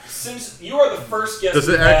 Since you are the first guest, Does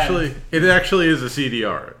it we've had- actually? It actually is a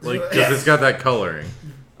CDR, like because Yes. it's got that coloring.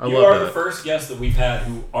 I You love are that. the first guest that we've had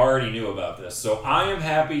who already knew about this, so I am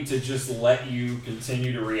happy to just let you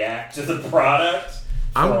continue to react to the product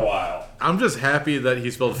for a while. I'm just happy that he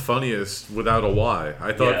spelled funniest without a Y.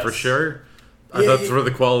 I thought Yes. for sure. I Yeah, thought that's where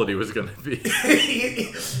the quality was going to be.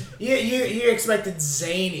 you expected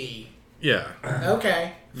zany. Yeah.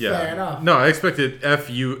 Okay. Yeah. Fair enough. No, I expected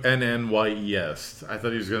FUNNYES. I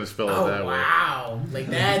thought he was going to spell it Oh that way. wow! Like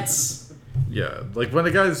that's. Yeah, like when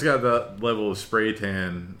a guy's got that level of spray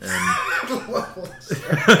tan and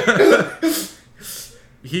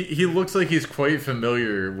he looks like he's quite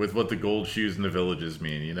familiar with what the gold shoes in the villages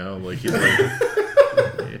mean, you know? Like he's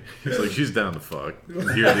like she's down to fuck.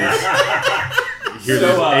 Hear these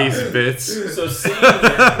So, ace bits. So seeing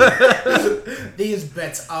These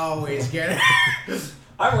bets always get it.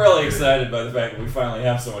 I'm really excited by the fact that we finally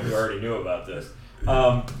have someone who already knew about this.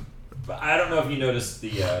 But I don't know if you noticed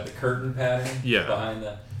the curtain pattern behind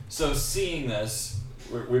the. So seeing this,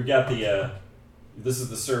 we've got the. This is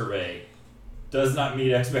the survey. Does not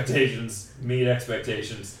meet expectations. Meet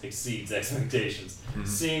expectations. Exceeds expectations. Mm-hmm.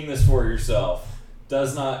 Seeing this for yourself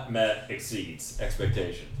does not met exceeds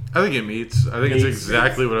expectations. I think it meets. I think it's Meets.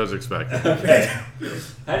 exactly what I was expecting. Okay.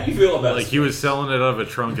 How do you feel about Like this? he was selling it out of a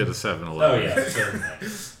trunk at a 7-Eleven. Oh yeah, certainly.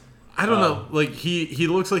 I don't know. Like he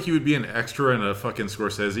looks like he would be an extra in a fucking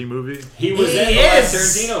Scorsese movie. He was He in the last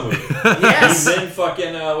is. Tarantino movie. Yes. He's in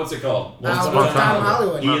fucking what's it called? Once Upon Upon a Time in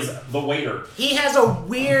Hollywood. Hollywood. He is the waiter. He has a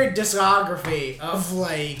weird discography of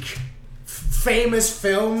like famous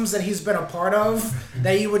films that he's been a part of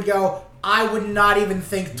that you would go, I would not even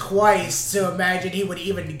think twice to imagine he would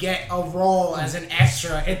even get a role as an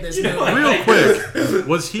extra in this movie. Real quick,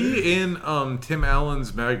 was he in Tim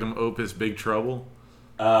Allen's magnum opus Big Trouble?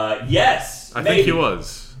 Yes. I maybe. think he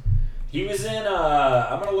was. He was in.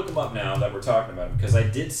 I'm gonna look him up now that we're talking about him because I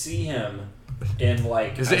did see him in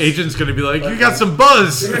like. His agent's gonna be like, "You got some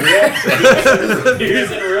buzz." He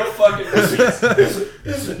was in real fucking movies.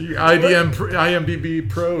 Your IMDb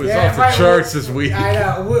Pro is Yeah, off the right, charts this week. I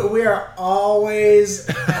know. We are always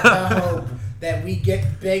at the hope that we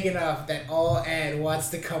get big enough that all Ed wants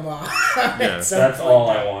to come on. Yeah, That's all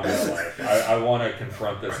I want in my life. I want to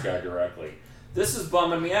confront this guy directly. This is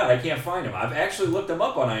bumming me out. I can't find him. I've actually looked him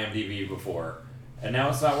up on IMDb before, and now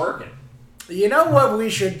it's not working. You know what we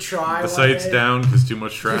should try? The one site's day? down because too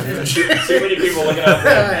much traffic. Too many people looking up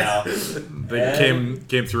right now. They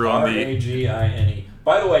came through on the. Ragine.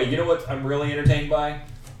 By the way, you know what I'm really entertained by?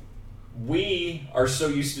 We are so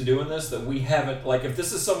used to doing this that we haven't, like, if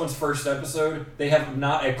this is someone's first episode, they have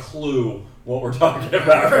not a clue what we're talking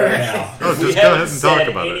about right now. Oh, we just go haven't ahead and talk said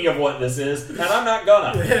about any it. of what this is, and I'm not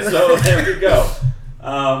gonna. So there you go.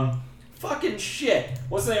 Fucking shit.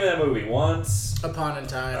 What's the name of that movie? Once Upon a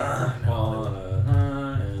Time. Upon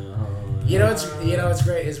a... You know what's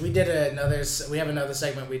great is we have another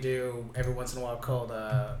segment we do every once in a while called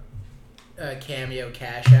Cameo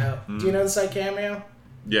Cash Out. Do you know the site Cameo?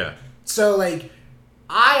 Yeah. So like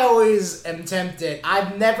I always am tempted.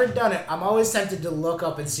 I've never done it. I'm always tempted to look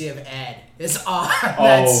up and see if Ed is on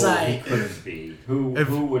that He site. couldn't be.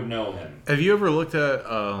 Who would know him? Have you ever looked at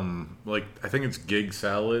like I think it's Gig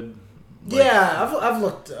Salad? Like, Yeah, I've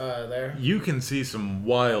looked there. You can see some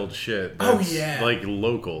wild shit. Oh, That's, yeah. like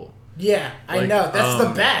local. Yeah, I Like, know. That's the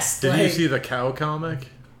best. Did you Like, see the cow comic?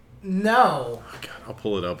 No. Oh, God, I'll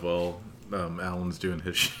pull it up while Alan's doing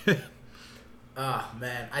his shit. Oh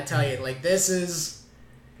man, I tell you, like this is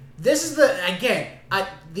the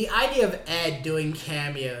idea of Ed doing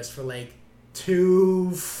cameos for like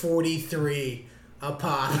 $2.43 a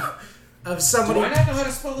pop of somebody. Do I not know how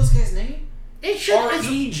to spell this guy's name? It should.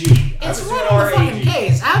 R-E-G. It's right on the fucking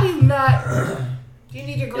case. How do you not? Do you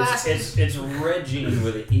need your glasses? It's Regine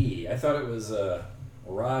with an E. I thought it was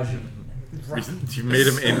Rajin. You made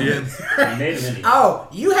him Indian? You made him Indian. Oh,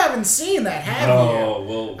 you haven't seen that, have you? Oh,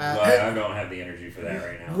 well, I don't have the energy for that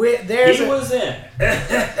right now.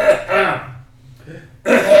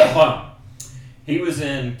 He was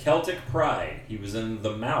in Celtic Pride. He was in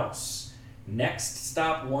The Mouse. Next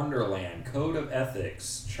Stop Wonderland, Code of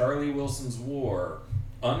Ethics, Charlie Wilson's War,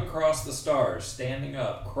 Uncross the Stars, Standing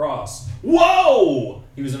Up, Cross. Whoa!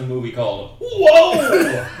 He was in a movie called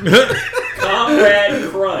Whoa! Comrade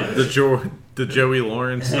Crunch. The Joey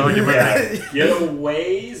Lawrence documentary. Yeah.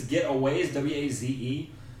 Getaways, W-A-Z-E.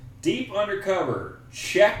 Deep Undercover,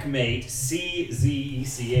 Checkmate,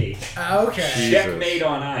 C-Z-E-C-H. Okay. Jesus. Checkmate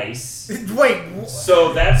on Ice. Wait.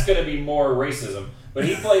 So that's going to be more racism. But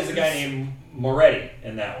he plays a guy named Moretti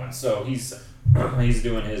in that one. So he's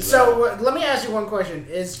doing his... So let me ask you one question.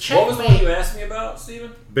 Is what was the one Checkmate... you asked me about,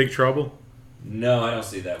 Steven? Big Trouble? No, I don't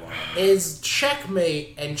see that one. Is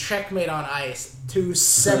Checkmate and Checkmate on Ice two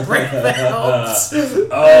separate films?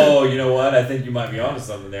 Oh, you know what? I think you might be onto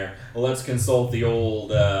something there. Well, let's consult the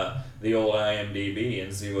old IMDb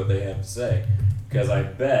and see what they have to say. Because I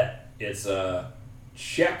bet it's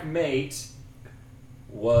Checkmate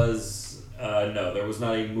was... no, there was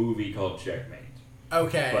not a movie called Checkmate.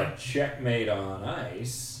 Okay. But Checkmate on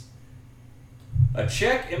Ice... A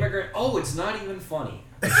Czech immigrant... Oh, it's not even funny.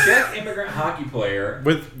 A Czech immigrant hockey player...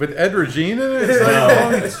 With Ed Regina in it?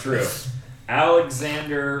 No, that's true.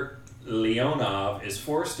 Alexander Leonov is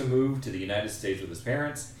forced to move to the United States with his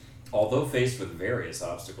parents. Although faced with various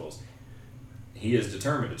obstacles, he is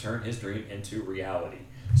determined to turn his dream into reality.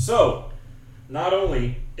 So, not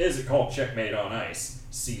only is it called Checkmate on Ice,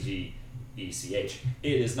 C-G-E-C-H,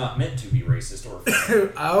 it is not meant to be racist or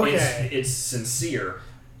funny. Okay. It's sincere.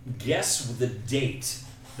 Guess the date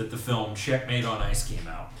that the film Checkmate on Ice came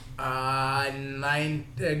out.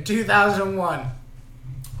 2001.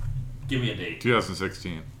 Give me a date.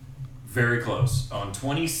 2016. Very close. On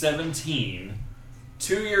 2017,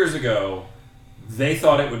 2 years ago, they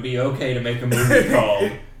thought it would be okay to make a movie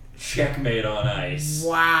called Checkmate on Ice.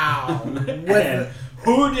 Wow. And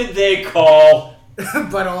who did they call?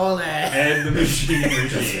 But all that. Ed the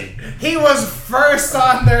Machine. He was first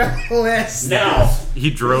on their list. Now, He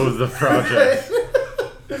drove the project.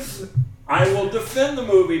 I will defend the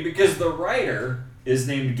movie because the writer is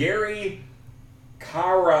named Gary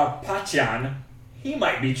Karapachan. He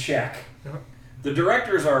might be Czech. The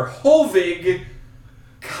directors are Hovig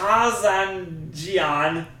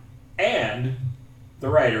Kazanjian and the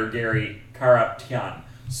writer Gary Karapachan.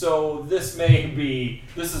 So this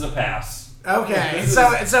is a pass. Okay,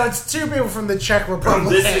 so it's two people from the Czech Republic.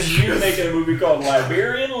 This is you making a movie called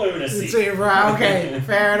Liberian Lunacy. Okay,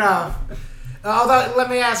 fair enough. Although, let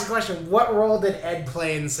me ask a question. What role did Ed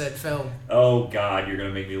play in said film? Oh, God, you're going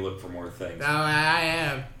to make me look for more things. No, I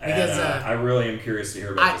am. Because And, I really am curious to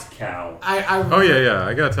hear about this cow. Oh, yeah.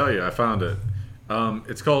 I gotta tell you, I found it.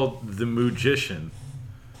 It's called The Magician.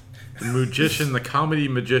 The Magician, the comedy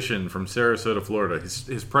magician from Sarasota, Florida.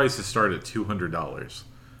 His prices start at $200.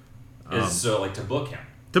 So, like, to book him.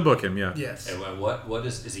 To book him, yeah. Yes. And what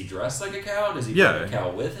is he dressed like a cow? Does he Yeah. bring a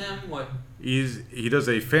cow with him? What? He does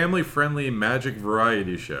a family-friendly magic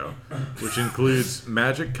variety show, which includes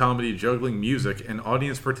magic, comedy, juggling, music, and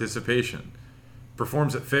audience participation.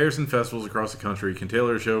 Performs at fairs and festivals across the country. Can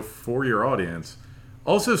tailor a show for your audience.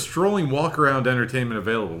 Also, strolling walk-around entertainment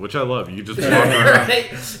available, which I love. You just walk around. Right?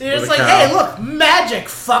 You're just a like, cow. hey, look, magic,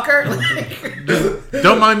 fucker.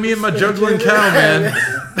 Don't mind me and my juggling cow, man.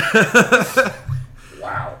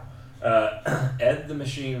 Wow. Ed the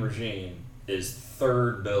Machine Regime is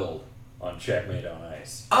third billed on Checkmate on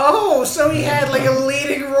Ice. Oh, so he had like a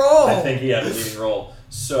leading role. I think he had a leading role.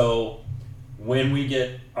 So when we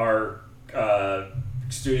get our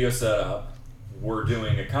studio set up, we're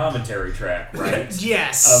doing a commentary track, right?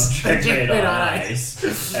 Yes. Of Checkmate on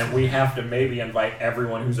Ice. And we have to maybe invite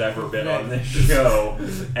everyone who's ever been on this show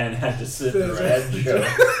and had to sit through Ed's show.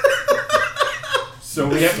 So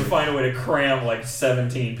we have to find a way to cram like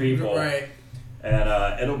 17 people. Right.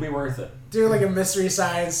 And it'll be worth it. Do like a Mystery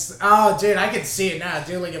Science. Oh, dude, I can see it now.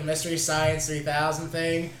 Do like a Mystery Science 3000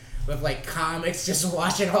 thing with like comics, just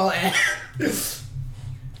watching all that.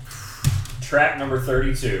 Track number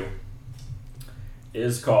 32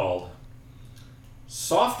 is called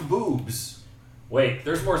Soft Boobs. Wait,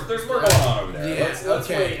 there's more going on over there. Yeah, Let's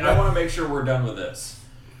okay. wait. I want to make sure we're done with this.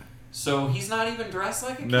 So he's not even dressed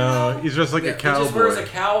like a cow? No, he's just like a He just wears a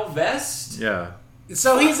cowboy. cow vest? Yeah.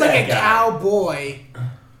 So he's Fuck like a that guy. cowboy.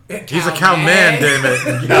 He's a cow man, damn it.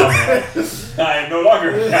 Cowboy. I am no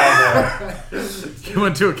longer a cowboy. He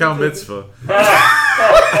went to a cow mitzvah.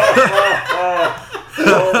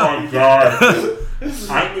 Oh my god.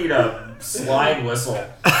 I need a slide whistle.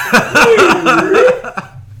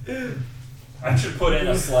 I should put in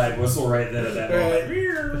a slide whistle right then at that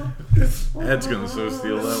moment. Ed's gonna so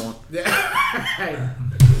steal that one. Yeah.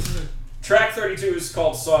 Track 32 is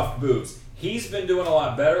called Soft Boobs. He's been doing a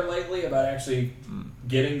lot better lately about actually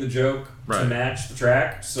getting the joke to Right. match the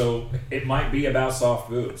track, so it might be about soft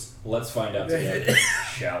boobs. Let's find out together,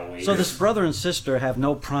 shall we? So this brother and sister have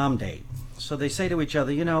no prom date. So they say to each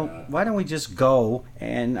other, why don't we just go?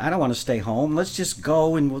 And I don't want to stay home. Let's just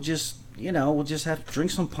go and we'll just have to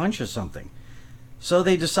drink some punch or something. So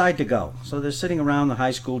they decide to go. So they're sitting around the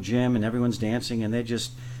high school gym and everyone's dancing and they're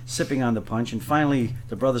just sipping on the punch. And finally,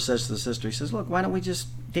 the brother says to the sister, he says, look, why don't we just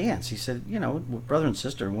dance? He said, brother and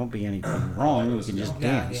sister, it won't be anything wrong. We can just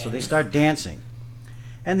dance. Yeah. So they start dancing.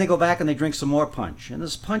 And they go back and they drink some more punch. And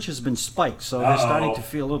this punch has been spiked, so they're starting to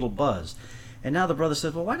feel a little buzz. And now the brother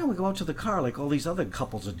says, well, why don't we go out to the car like all these other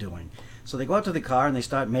couples are doing? So they go out to the car and they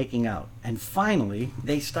start making out. And finally,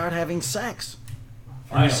 they start having sex.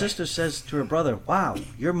 And the sister says to her brother, wow,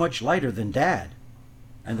 you're much lighter than Dad.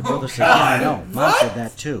 And the brother says, yeah, I know. Mom said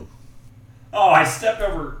that too. Oh, I stepped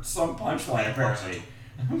over some punchline apparently.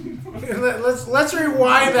 Let's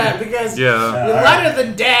rewind that because Yeah. you're lighter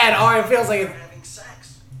than Dad. Oh, it feels like Having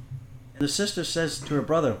sex. And the sister says to her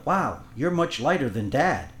brother, wow, you're much lighter than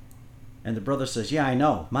Dad. And the brother says, yeah, I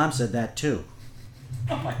know. Mom said that too.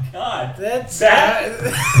 Oh my god. that's That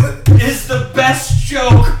is the best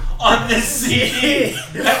joke on this CD.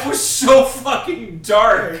 That was so fucking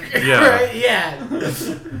dark. Yeah. Right, yeah.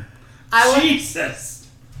 Jesus.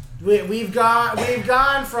 We've gone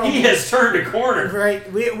from He has turned a corner.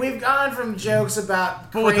 right. We've gone from jokes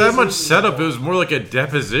about. But with that much crazy- setup, it was more like a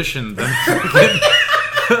deposition than.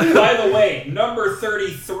 By the way, number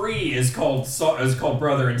 33 is called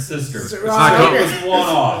Brother and Sister. So not it called- was one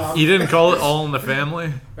off. You didn't call it All in the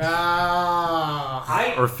Family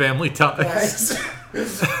Ah. or Family Ties.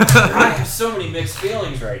 I have so many mixed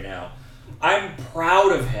feelings right now. I'm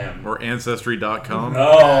proud of him. Or Ancestry.com.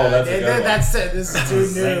 Oh, that's a good one. That's it. This is too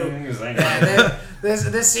Zing, new. zing. Yeah,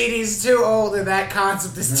 this CD's too old, and that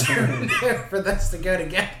concept is too new for this to go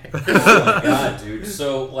together. Oh my god, dude.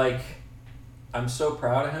 So, like, I'm so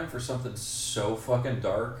proud of him for something so fucking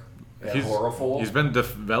dark and horrible. He's been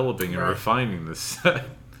developing and Right. refining this set.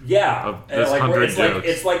 Yeah, of and this like, 100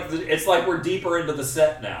 it's like we're deeper into the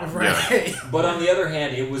set now. Right. But on the other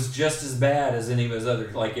hand, it was just as bad as any of his other.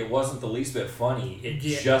 Like, it wasn't the least bit funny. It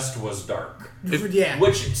Yeah. just was dark, Yeah.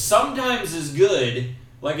 which sometimes is good.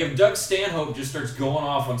 Like if Doug Stanhope just starts going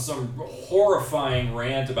off on some horrifying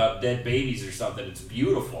rant about dead babies or something, it's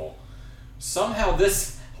beautiful. Somehow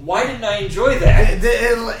this. Why didn't I enjoy that?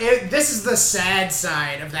 This is the sad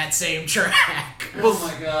side of that same track. Oh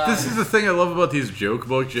my god. This is the thing I love about these joke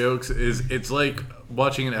book jokes is it's like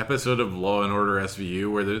watching an episode of Law and Order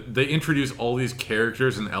SVU where they introduce all these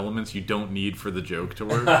characters and elements you don't need for the joke to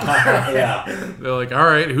work. Yeah. They're like, all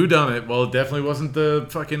right, who done it? Well, it definitely wasn't the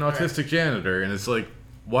fucking autistic janitor. And it's like,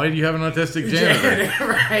 why do you have an autistic janitor?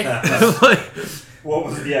 Right. Like, What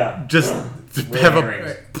was it? Yeah. just to Red have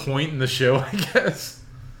herrings. a point in the show, I guess.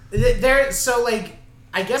 There, so like,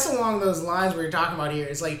 I guess along those lines we are talking about here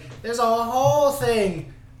is like, there's a whole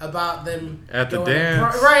thing about them At the going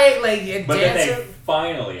dance. right? Like, But then they dancing,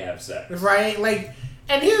 finally have sex. right? Like,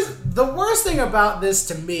 and here's the worst thing about this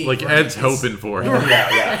to me. Like right, Ed's is- hoping for him.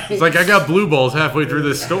 Yeah. It's like, I got blue balls halfway through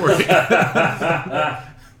this story.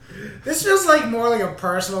 This feels like more like a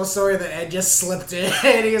personal story that Ed just slipped in.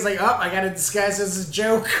 And he was like, "Oh, I gotta disguise this as a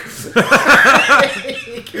joke."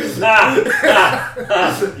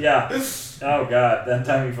 Yeah. Oh god, that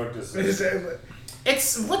time he fucked us.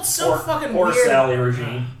 It's what's so fucking poor weird. Sally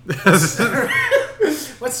Regine.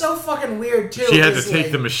 What's so fucking weird too? She had to is, take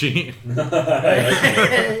like, the machine.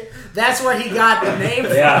 That's where he got the name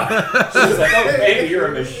from. Yeah. She was like, "Oh baby, you're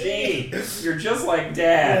a machine. You're just like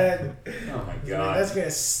Dad." And Oh my god. that's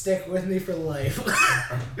gonna stick with me for life.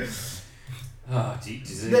 Oh,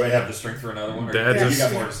 does anybody have the strength for another one? Or Dad's you just-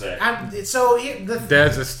 got more to say?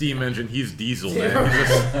 Dad's a steam engine. He's diesel, man. He's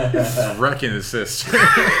just wrecking his sister.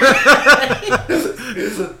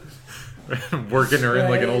 Working her in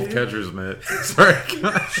like an old catcher's mitt. Sorry.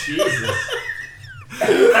 Jesus.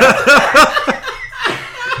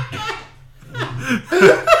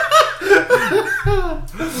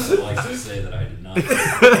 I'd like to say that I did not. I'm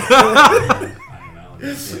Alan. I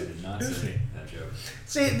did not say that joke.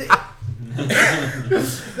 See,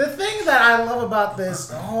 the thing that I love about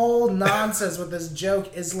this whole nonsense with this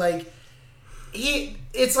joke is like,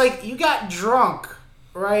 it's like you got drunk,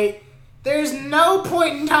 right? There's no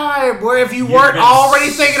point in time where if you weren't been already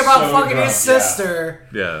thinking about so fucking drunk, his sister,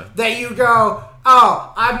 Yeah. that you go,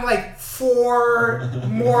 oh, I'm like 4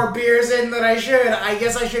 more beers in than I should. I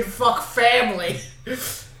guess I should fuck family.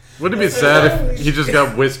 Wouldn't it be sad if he just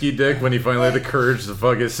got whiskey dick when he finally had the courage to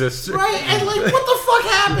fuck his sister? Right, and like, what the fuck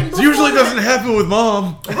happened before? It usually doesn't happen with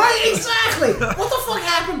mom. Right, exactly. What the fuck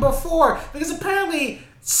happened before? Because apparently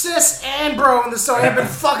sis and bro in the story have been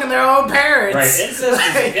fucking their own parents.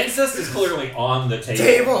 Right, incest is clearly on the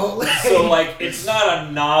Table. Like, So, like, it's not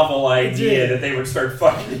a novel idea that they would start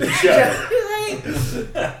fucking each other. Right?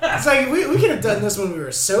 It's like, we could have done this when we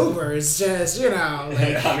were sober. It's just, like...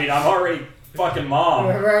 I mean, I'm already fucking mom.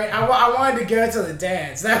 Right, I wanted to go to the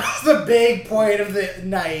dance. That was the big point of the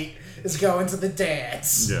night, is going to the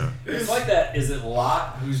dance. Yeah. It's like that, is it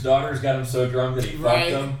Lot, whose daughter's got him so drunk that he fucked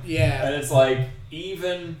him? Yeah. And it's like,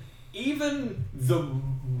 even the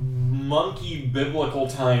monkey biblical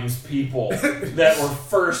times people that were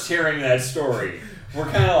first hearing that story were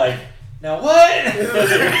kind of like, now what?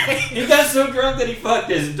 He got so drunk that he fucked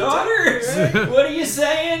his daughters? What are you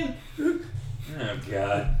saying? Oh,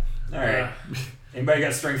 God. All right. Anybody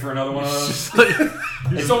got strength for another one of those?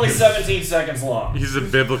 It's only 17 seconds long. He's a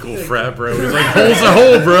biblical frat bro. He's like, hole's a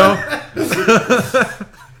hole, bro.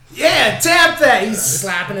 Yeah, tap that! He's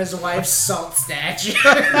slapping his wife's salt statue.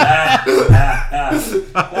 Oh,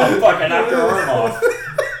 fuck, I knocked her arm off.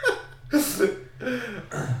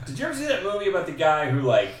 Did you ever see that movie about the guy who,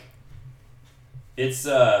 like, it's,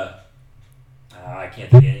 I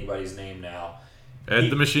can't think of anybody's name now. Ed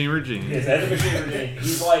the Machine Regime. It's Ed the Machine Regime.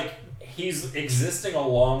 He's like, he's existing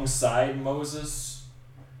alongside Moses.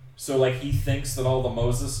 So, like, he thinks that all the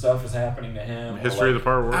Moses stuff is happening to him. History of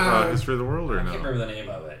the History of the World, or I no? can't remember the name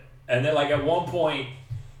of it. And then, like, at one point,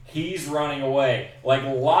 he's running away. Like,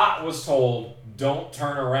 Lot was told, don't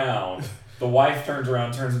turn around. The wife turns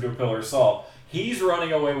around, turns into a pillar of salt. He's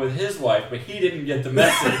running away with his wife, but he didn't get the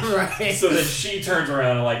message. Right. So then she turns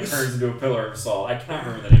around and, like, turns into a pillar of salt. I can't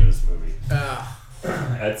remember the name of this movie.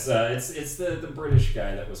 It's the British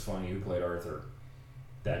guy that was funny who played Arthur.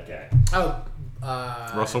 That guy.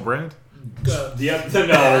 Russell Brand? No,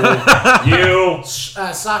 you.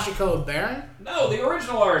 Sacha Cohen Baron? No, the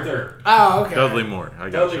original Arthur. Oh, okay. Dudley Moore.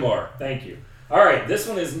 I got Dudley you. Moore. Thank you. All right, this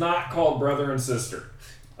one is not called Brother and Sister.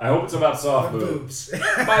 I hope it's about soft boobs.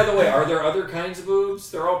 By the way, are there other kinds of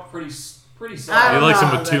boobs? They're all pretty soft. He likes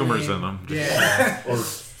them know, with tumors in them. Yeah. Or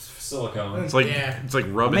silicone. It's like Yeah. it's like A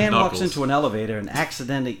rubbing man knuckles. walks into an elevator and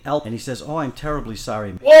accidentally and he says, "Oh, I'm terribly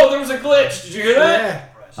sorry." Whoa, there was a glitch. Did you hear that? Yeah.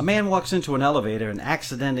 A man walks into an elevator and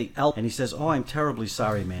accidentally and he says, "Oh, I'm terribly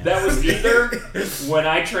sorry, man." That was either when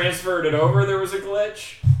I transferred it over, there was a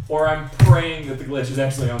glitch, or I'm praying that the glitch is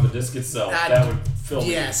actually on the disc itself. That would fill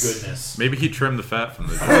me with goodness. Maybe he trimmed the fat from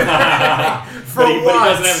the For But he what?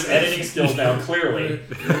 doesn't have his editing skills down, clearly, as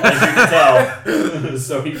you can tell.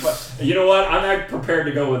 So you know what? I'm not prepared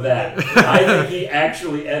to go with that. I think he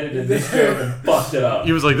actually edited this joke and fucked it up.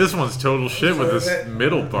 He was like, this one's total shit with this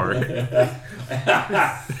middle part.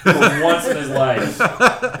 For once in his life. All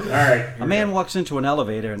right. A man walks into an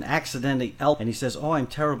elevator and accidentally and he says, "Oh, I'm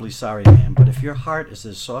terribly sorry, man, but if your heart is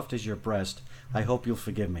as soft as your breast, I hope you'll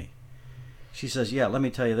forgive me." She says, "Yeah, let me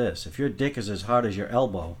tell you this. If your dick is as hard as your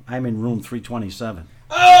elbow, I'm in room 327.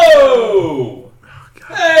 Oh!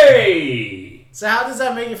 Hey! So how does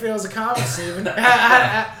that make you feel as a comic, Steven?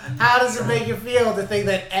 How does it make you feel to think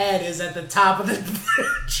that Ed is at the top of the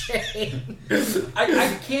chain?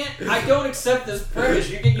 I don't accept this premise.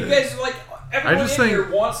 You guys are like, everyone in here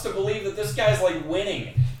wants to believe that this guy's like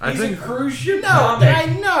winning. He's a cruise ship comic. I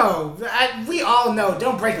know. We all know.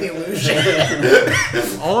 Don't break the illusion.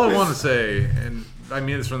 All I want to say, and I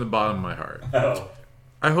mean this from the bottom of my heart. Oh.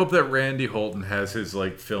 I hope that Randy Holton has his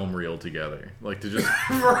like film reel together, like to just.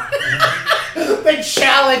 They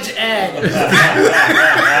challenge Ed.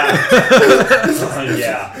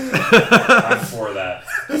 Yeah, I'm for that.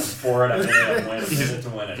 I'm for it. I'm in it to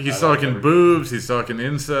win it. He's talking boobs. He's talking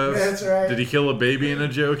incest. That's right. Did he kill a baby in a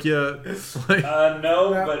joke yet?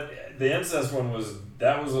 No, but the incest one was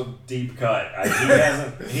a deep cut.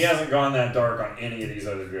 He hasn't gone that dark on any of these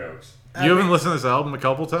other jokes. You haven't listened to this album a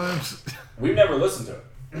couple times? We've never listened to it.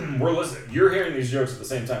 We're listening. You're hearing these jokes at the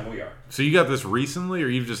same time we are. So you got this recently, or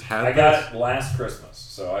you've just had I got it last Christmas,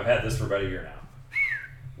 so I've had this for about a year now.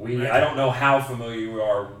 I don't know how familiar you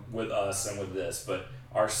are with us and with this, but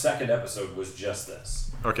our second episode was just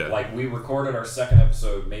this. Okay. Like, we recorded our second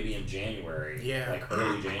episode maybe in January. Yeah. Like,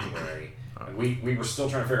 early January. And we were still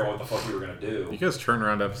trying to figure out what the fuck we were going to do. You guys turn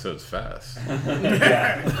around episodes fast.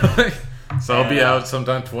 Yeah. So I'll be out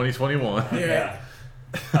sometime 2021. Yeah.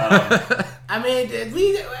 I mean,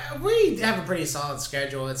 we have a pretty solid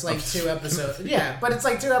schedule. It's like 2 episodes. Yeah, but it's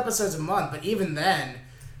like 2 episodes a month. But even then,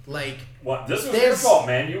 like... What? This was your fault,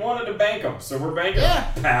 man. You wanted to bank them, so we're banking them.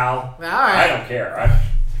 Pal. All right. I don't care.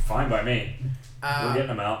 Fine by me. We're getting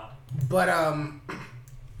them out. But,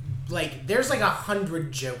 like there's like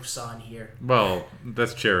 100 jokes on here. Well,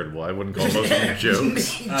 that's charitable. I wouldn't call most of them jokes.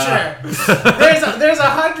 Sure. There's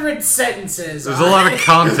 100 sentences. There's a lot of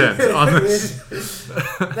content on this.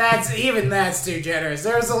 That's too generous.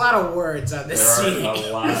 There's a lot of words on this There CD. are a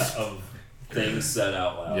lot of things said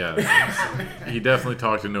out loud. Yeah. He definitely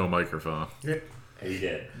talked into a microphone. He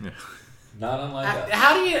did. Yeah. Not unlike us.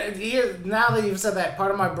 How do you now that you've said that,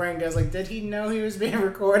 part of my brain goes like, did he know he was being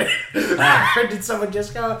recorded? Or did someone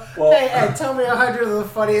just go, Well- hey, Ed, tell me 100 of the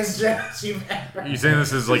funniest jokes you've ever You saying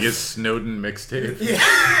this is like his Snowden mixtape? Yeah.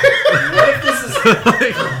 What if this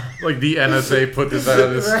is like the NSA put this out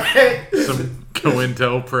as Right? some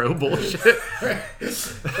COINTELPRO bullshit.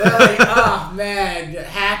 Like, oh man,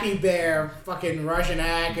 Happy Bear, fucking Russian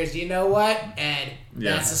hackers. You know what, Ed?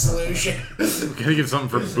 Yeah. That's the solution. Gotta give something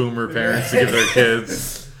for boomer parents to give their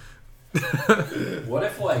kids. What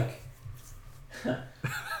if, like,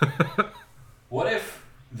 what if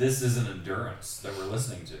this is an endurance that we're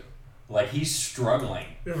listening to? Like, he's struggling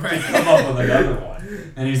to Right. come up with another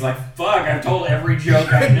one. And he's like, fuck, I've told every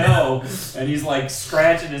joke I know. And he's, like,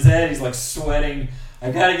 scratching his head. He's, like, sweating.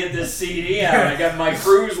 I gotta get this CD out. I got my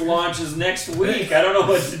cruise launches next week. I don't know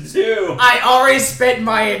what to do. I already spent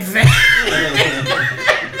my advance.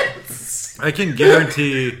 I can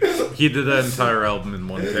guarantee he did that entire album in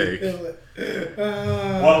one take.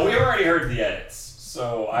 Well, we already heard the edits.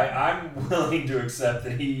 So I'm willing to accept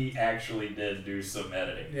that he actually did do some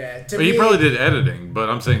editing. Yeah, to But he me, probably did editing, but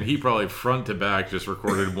I'm saying he probably front to back just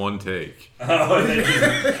recorded one take. Oh, and then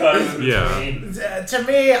just cut it in Yeah. between. To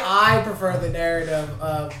me, I prefer the narrative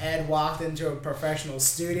of Ed walked into a professional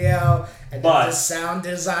studio and But- there's a sound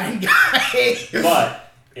design guy. But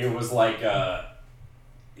it was like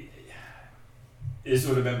this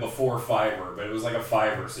would have been before Fiverr, but it was like a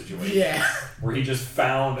Fiverr situation. Yeah. Where he just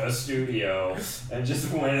found a studio and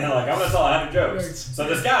just went in like, I'm gonna tell 100 jokes. So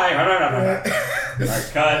this guy, alright,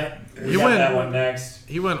 cut. We He got went- that one next.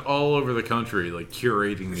 He went all over the country, like,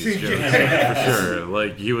 curating these jokes, for sure.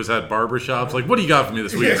 Like, he was at barbershops, like, what do you got for me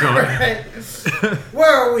this week, Tony? Right. Where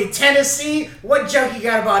are we? Tennessee? What joke you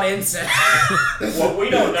got about incest? What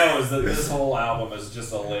we don't know is that this whole album is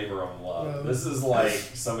just a labor of love. This is like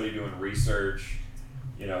somebody doing research.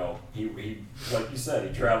 You know, he like you said,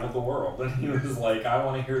 he traveled the world, and he was like, I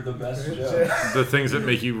want to hear the best jokes. The things that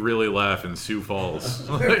make you really laugh in Sioux Falls.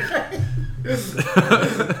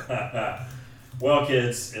 Well,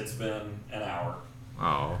 kids, it's been an hour,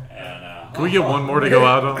 Oh. and Can we get one more to go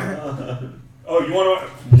out on? oh, you want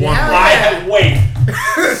to? Yeah. Wait.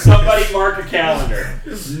 Somebody mark a calendar.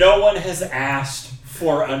 No one has asked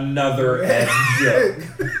for another Ed joke.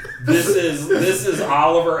 This is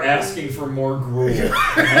Oliver asking for more gruel.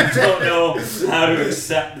 I don't know how to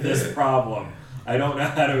accept this problem. I don't know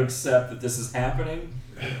how to accept that this is happening.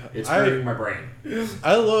 It's hurting my brain.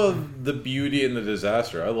 I love the beauty and the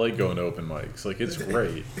disaster. I like going to open mics. Like, it's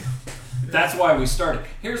great. That's why we started.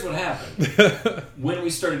 Here's what happened. When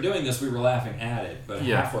we started doing this, we were laughing at it, but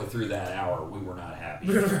Yeah. halfway through that hour, we were not happy.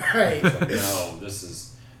 Right. No,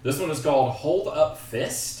 this one is called Hold Up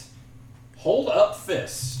Fist. Hold Up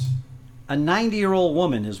Fist. A 90-year-old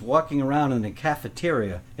woman is walking around in a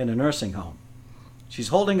cafeteria in a nursing home. She's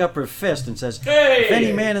holding up her fist and says, Hey! if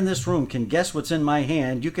any man in this room can guess what's in my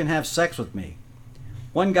hand, you can have sex with me.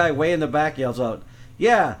 One guy way in the back yells out,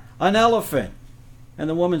 yeah, an elephant. And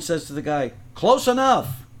the woman says to the guy, close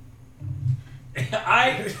enough.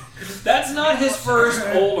 That's not his first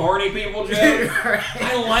old horny people joke.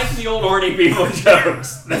 I like the old horny people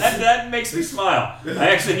jokes. That makes me smile. I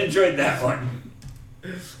actually enjoyed that one.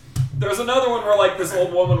 There was another one where like this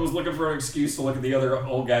old woman was looking for an excuse to look at the other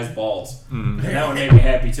old guy's balls. And that one made me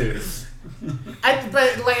happy too.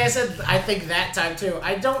 But like I said, I think that time too.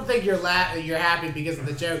 I don't think you're happy because of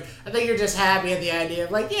the joke. I think you're just happy at the idea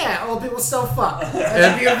of like, yeah, old people still fuck.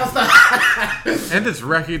 That's a beautiful thought. And it's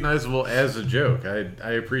recognizable as a joke.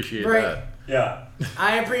 I appreciate Right. that. Yeah.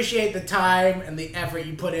 I appreciate the time and the effort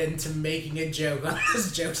you put into making a joke on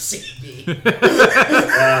this joke CD.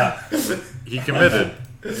 He committed.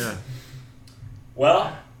 Yeah.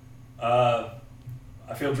 Well, I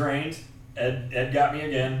feel drained. Ed got me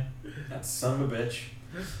again. That son of a bitch.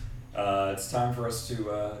 It's time for us to.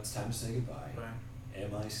 It's time to say goodbye.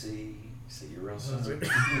 MIC. See you real soon.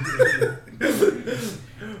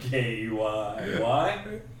 KUY. Why?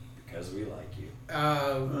 Because we like you.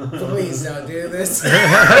 Please don't do this.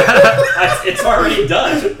 It's already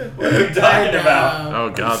done. What are you talking about? Oh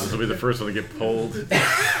God, this will be the first one to get pulled.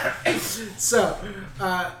 So,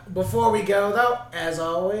 before we go though, as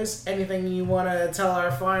always, anything you want to tell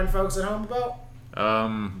our fine folks at home about?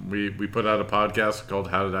 We put out a podcast called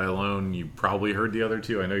How Did I Alone? You probably heard the other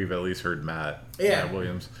two. I know you've at least heard Matt. Yeah. Matt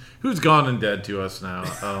Williams, who's gone and dead to us now.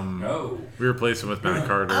 Oh. We replaced him with Matt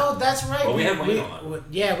Carter. Oh, that's right. Well, we had Wayne on.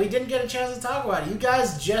 We didn't get a chance to talk about it. You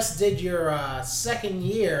guys just did your second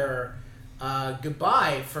year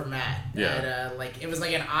goodbye for Matt. Yeah. At, it was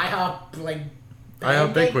like an IHOP I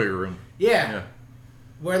have thing. banquet room. Yeah.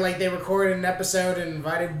 Where they recorded an episode and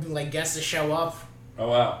invited guests to show up. Oh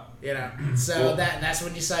wow. So Cool. that's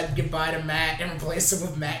when you said goodbye to Matt and replaced him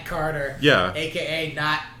with Matt Carter. Yeah. AKA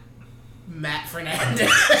not Matt Fernandez.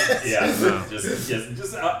 Yeah. No.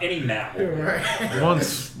 Just any Matt. Will do. Right.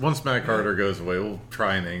 Once Matt Carter goes away, we'll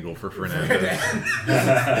try and angle for Fernandez.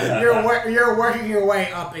 You're working your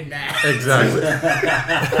way up in that. Exactly.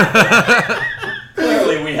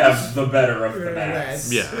 Clearly, we have the better of the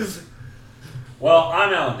Matts. Yeah. Well,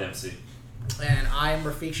 I'm Alan Dempsey. And I'm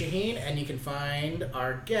Rafiq Shaheen, and you can find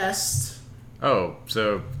our guest. Oh,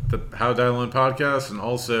 so the How Did I Alone podcast, and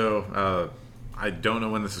also I don't know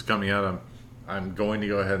when this is coming out. I'm going to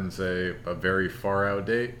go ahead and say a very far out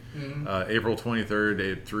date, April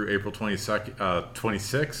 23rd through April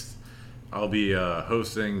 26th. I'll be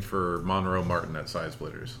hosting for Monroe Martin at Side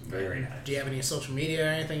Splitters. Very nice. Do you have any social media or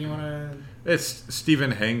anything you want to... It's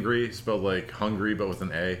Stephen Hangry, spelled like hungry but with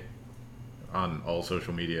an A, on all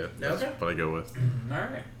social media. That's Okay. what I go with. All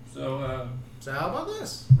right. So, So how about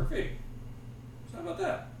this? Rafiq. So how about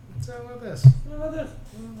that? So how about this? How about this?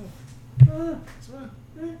 So,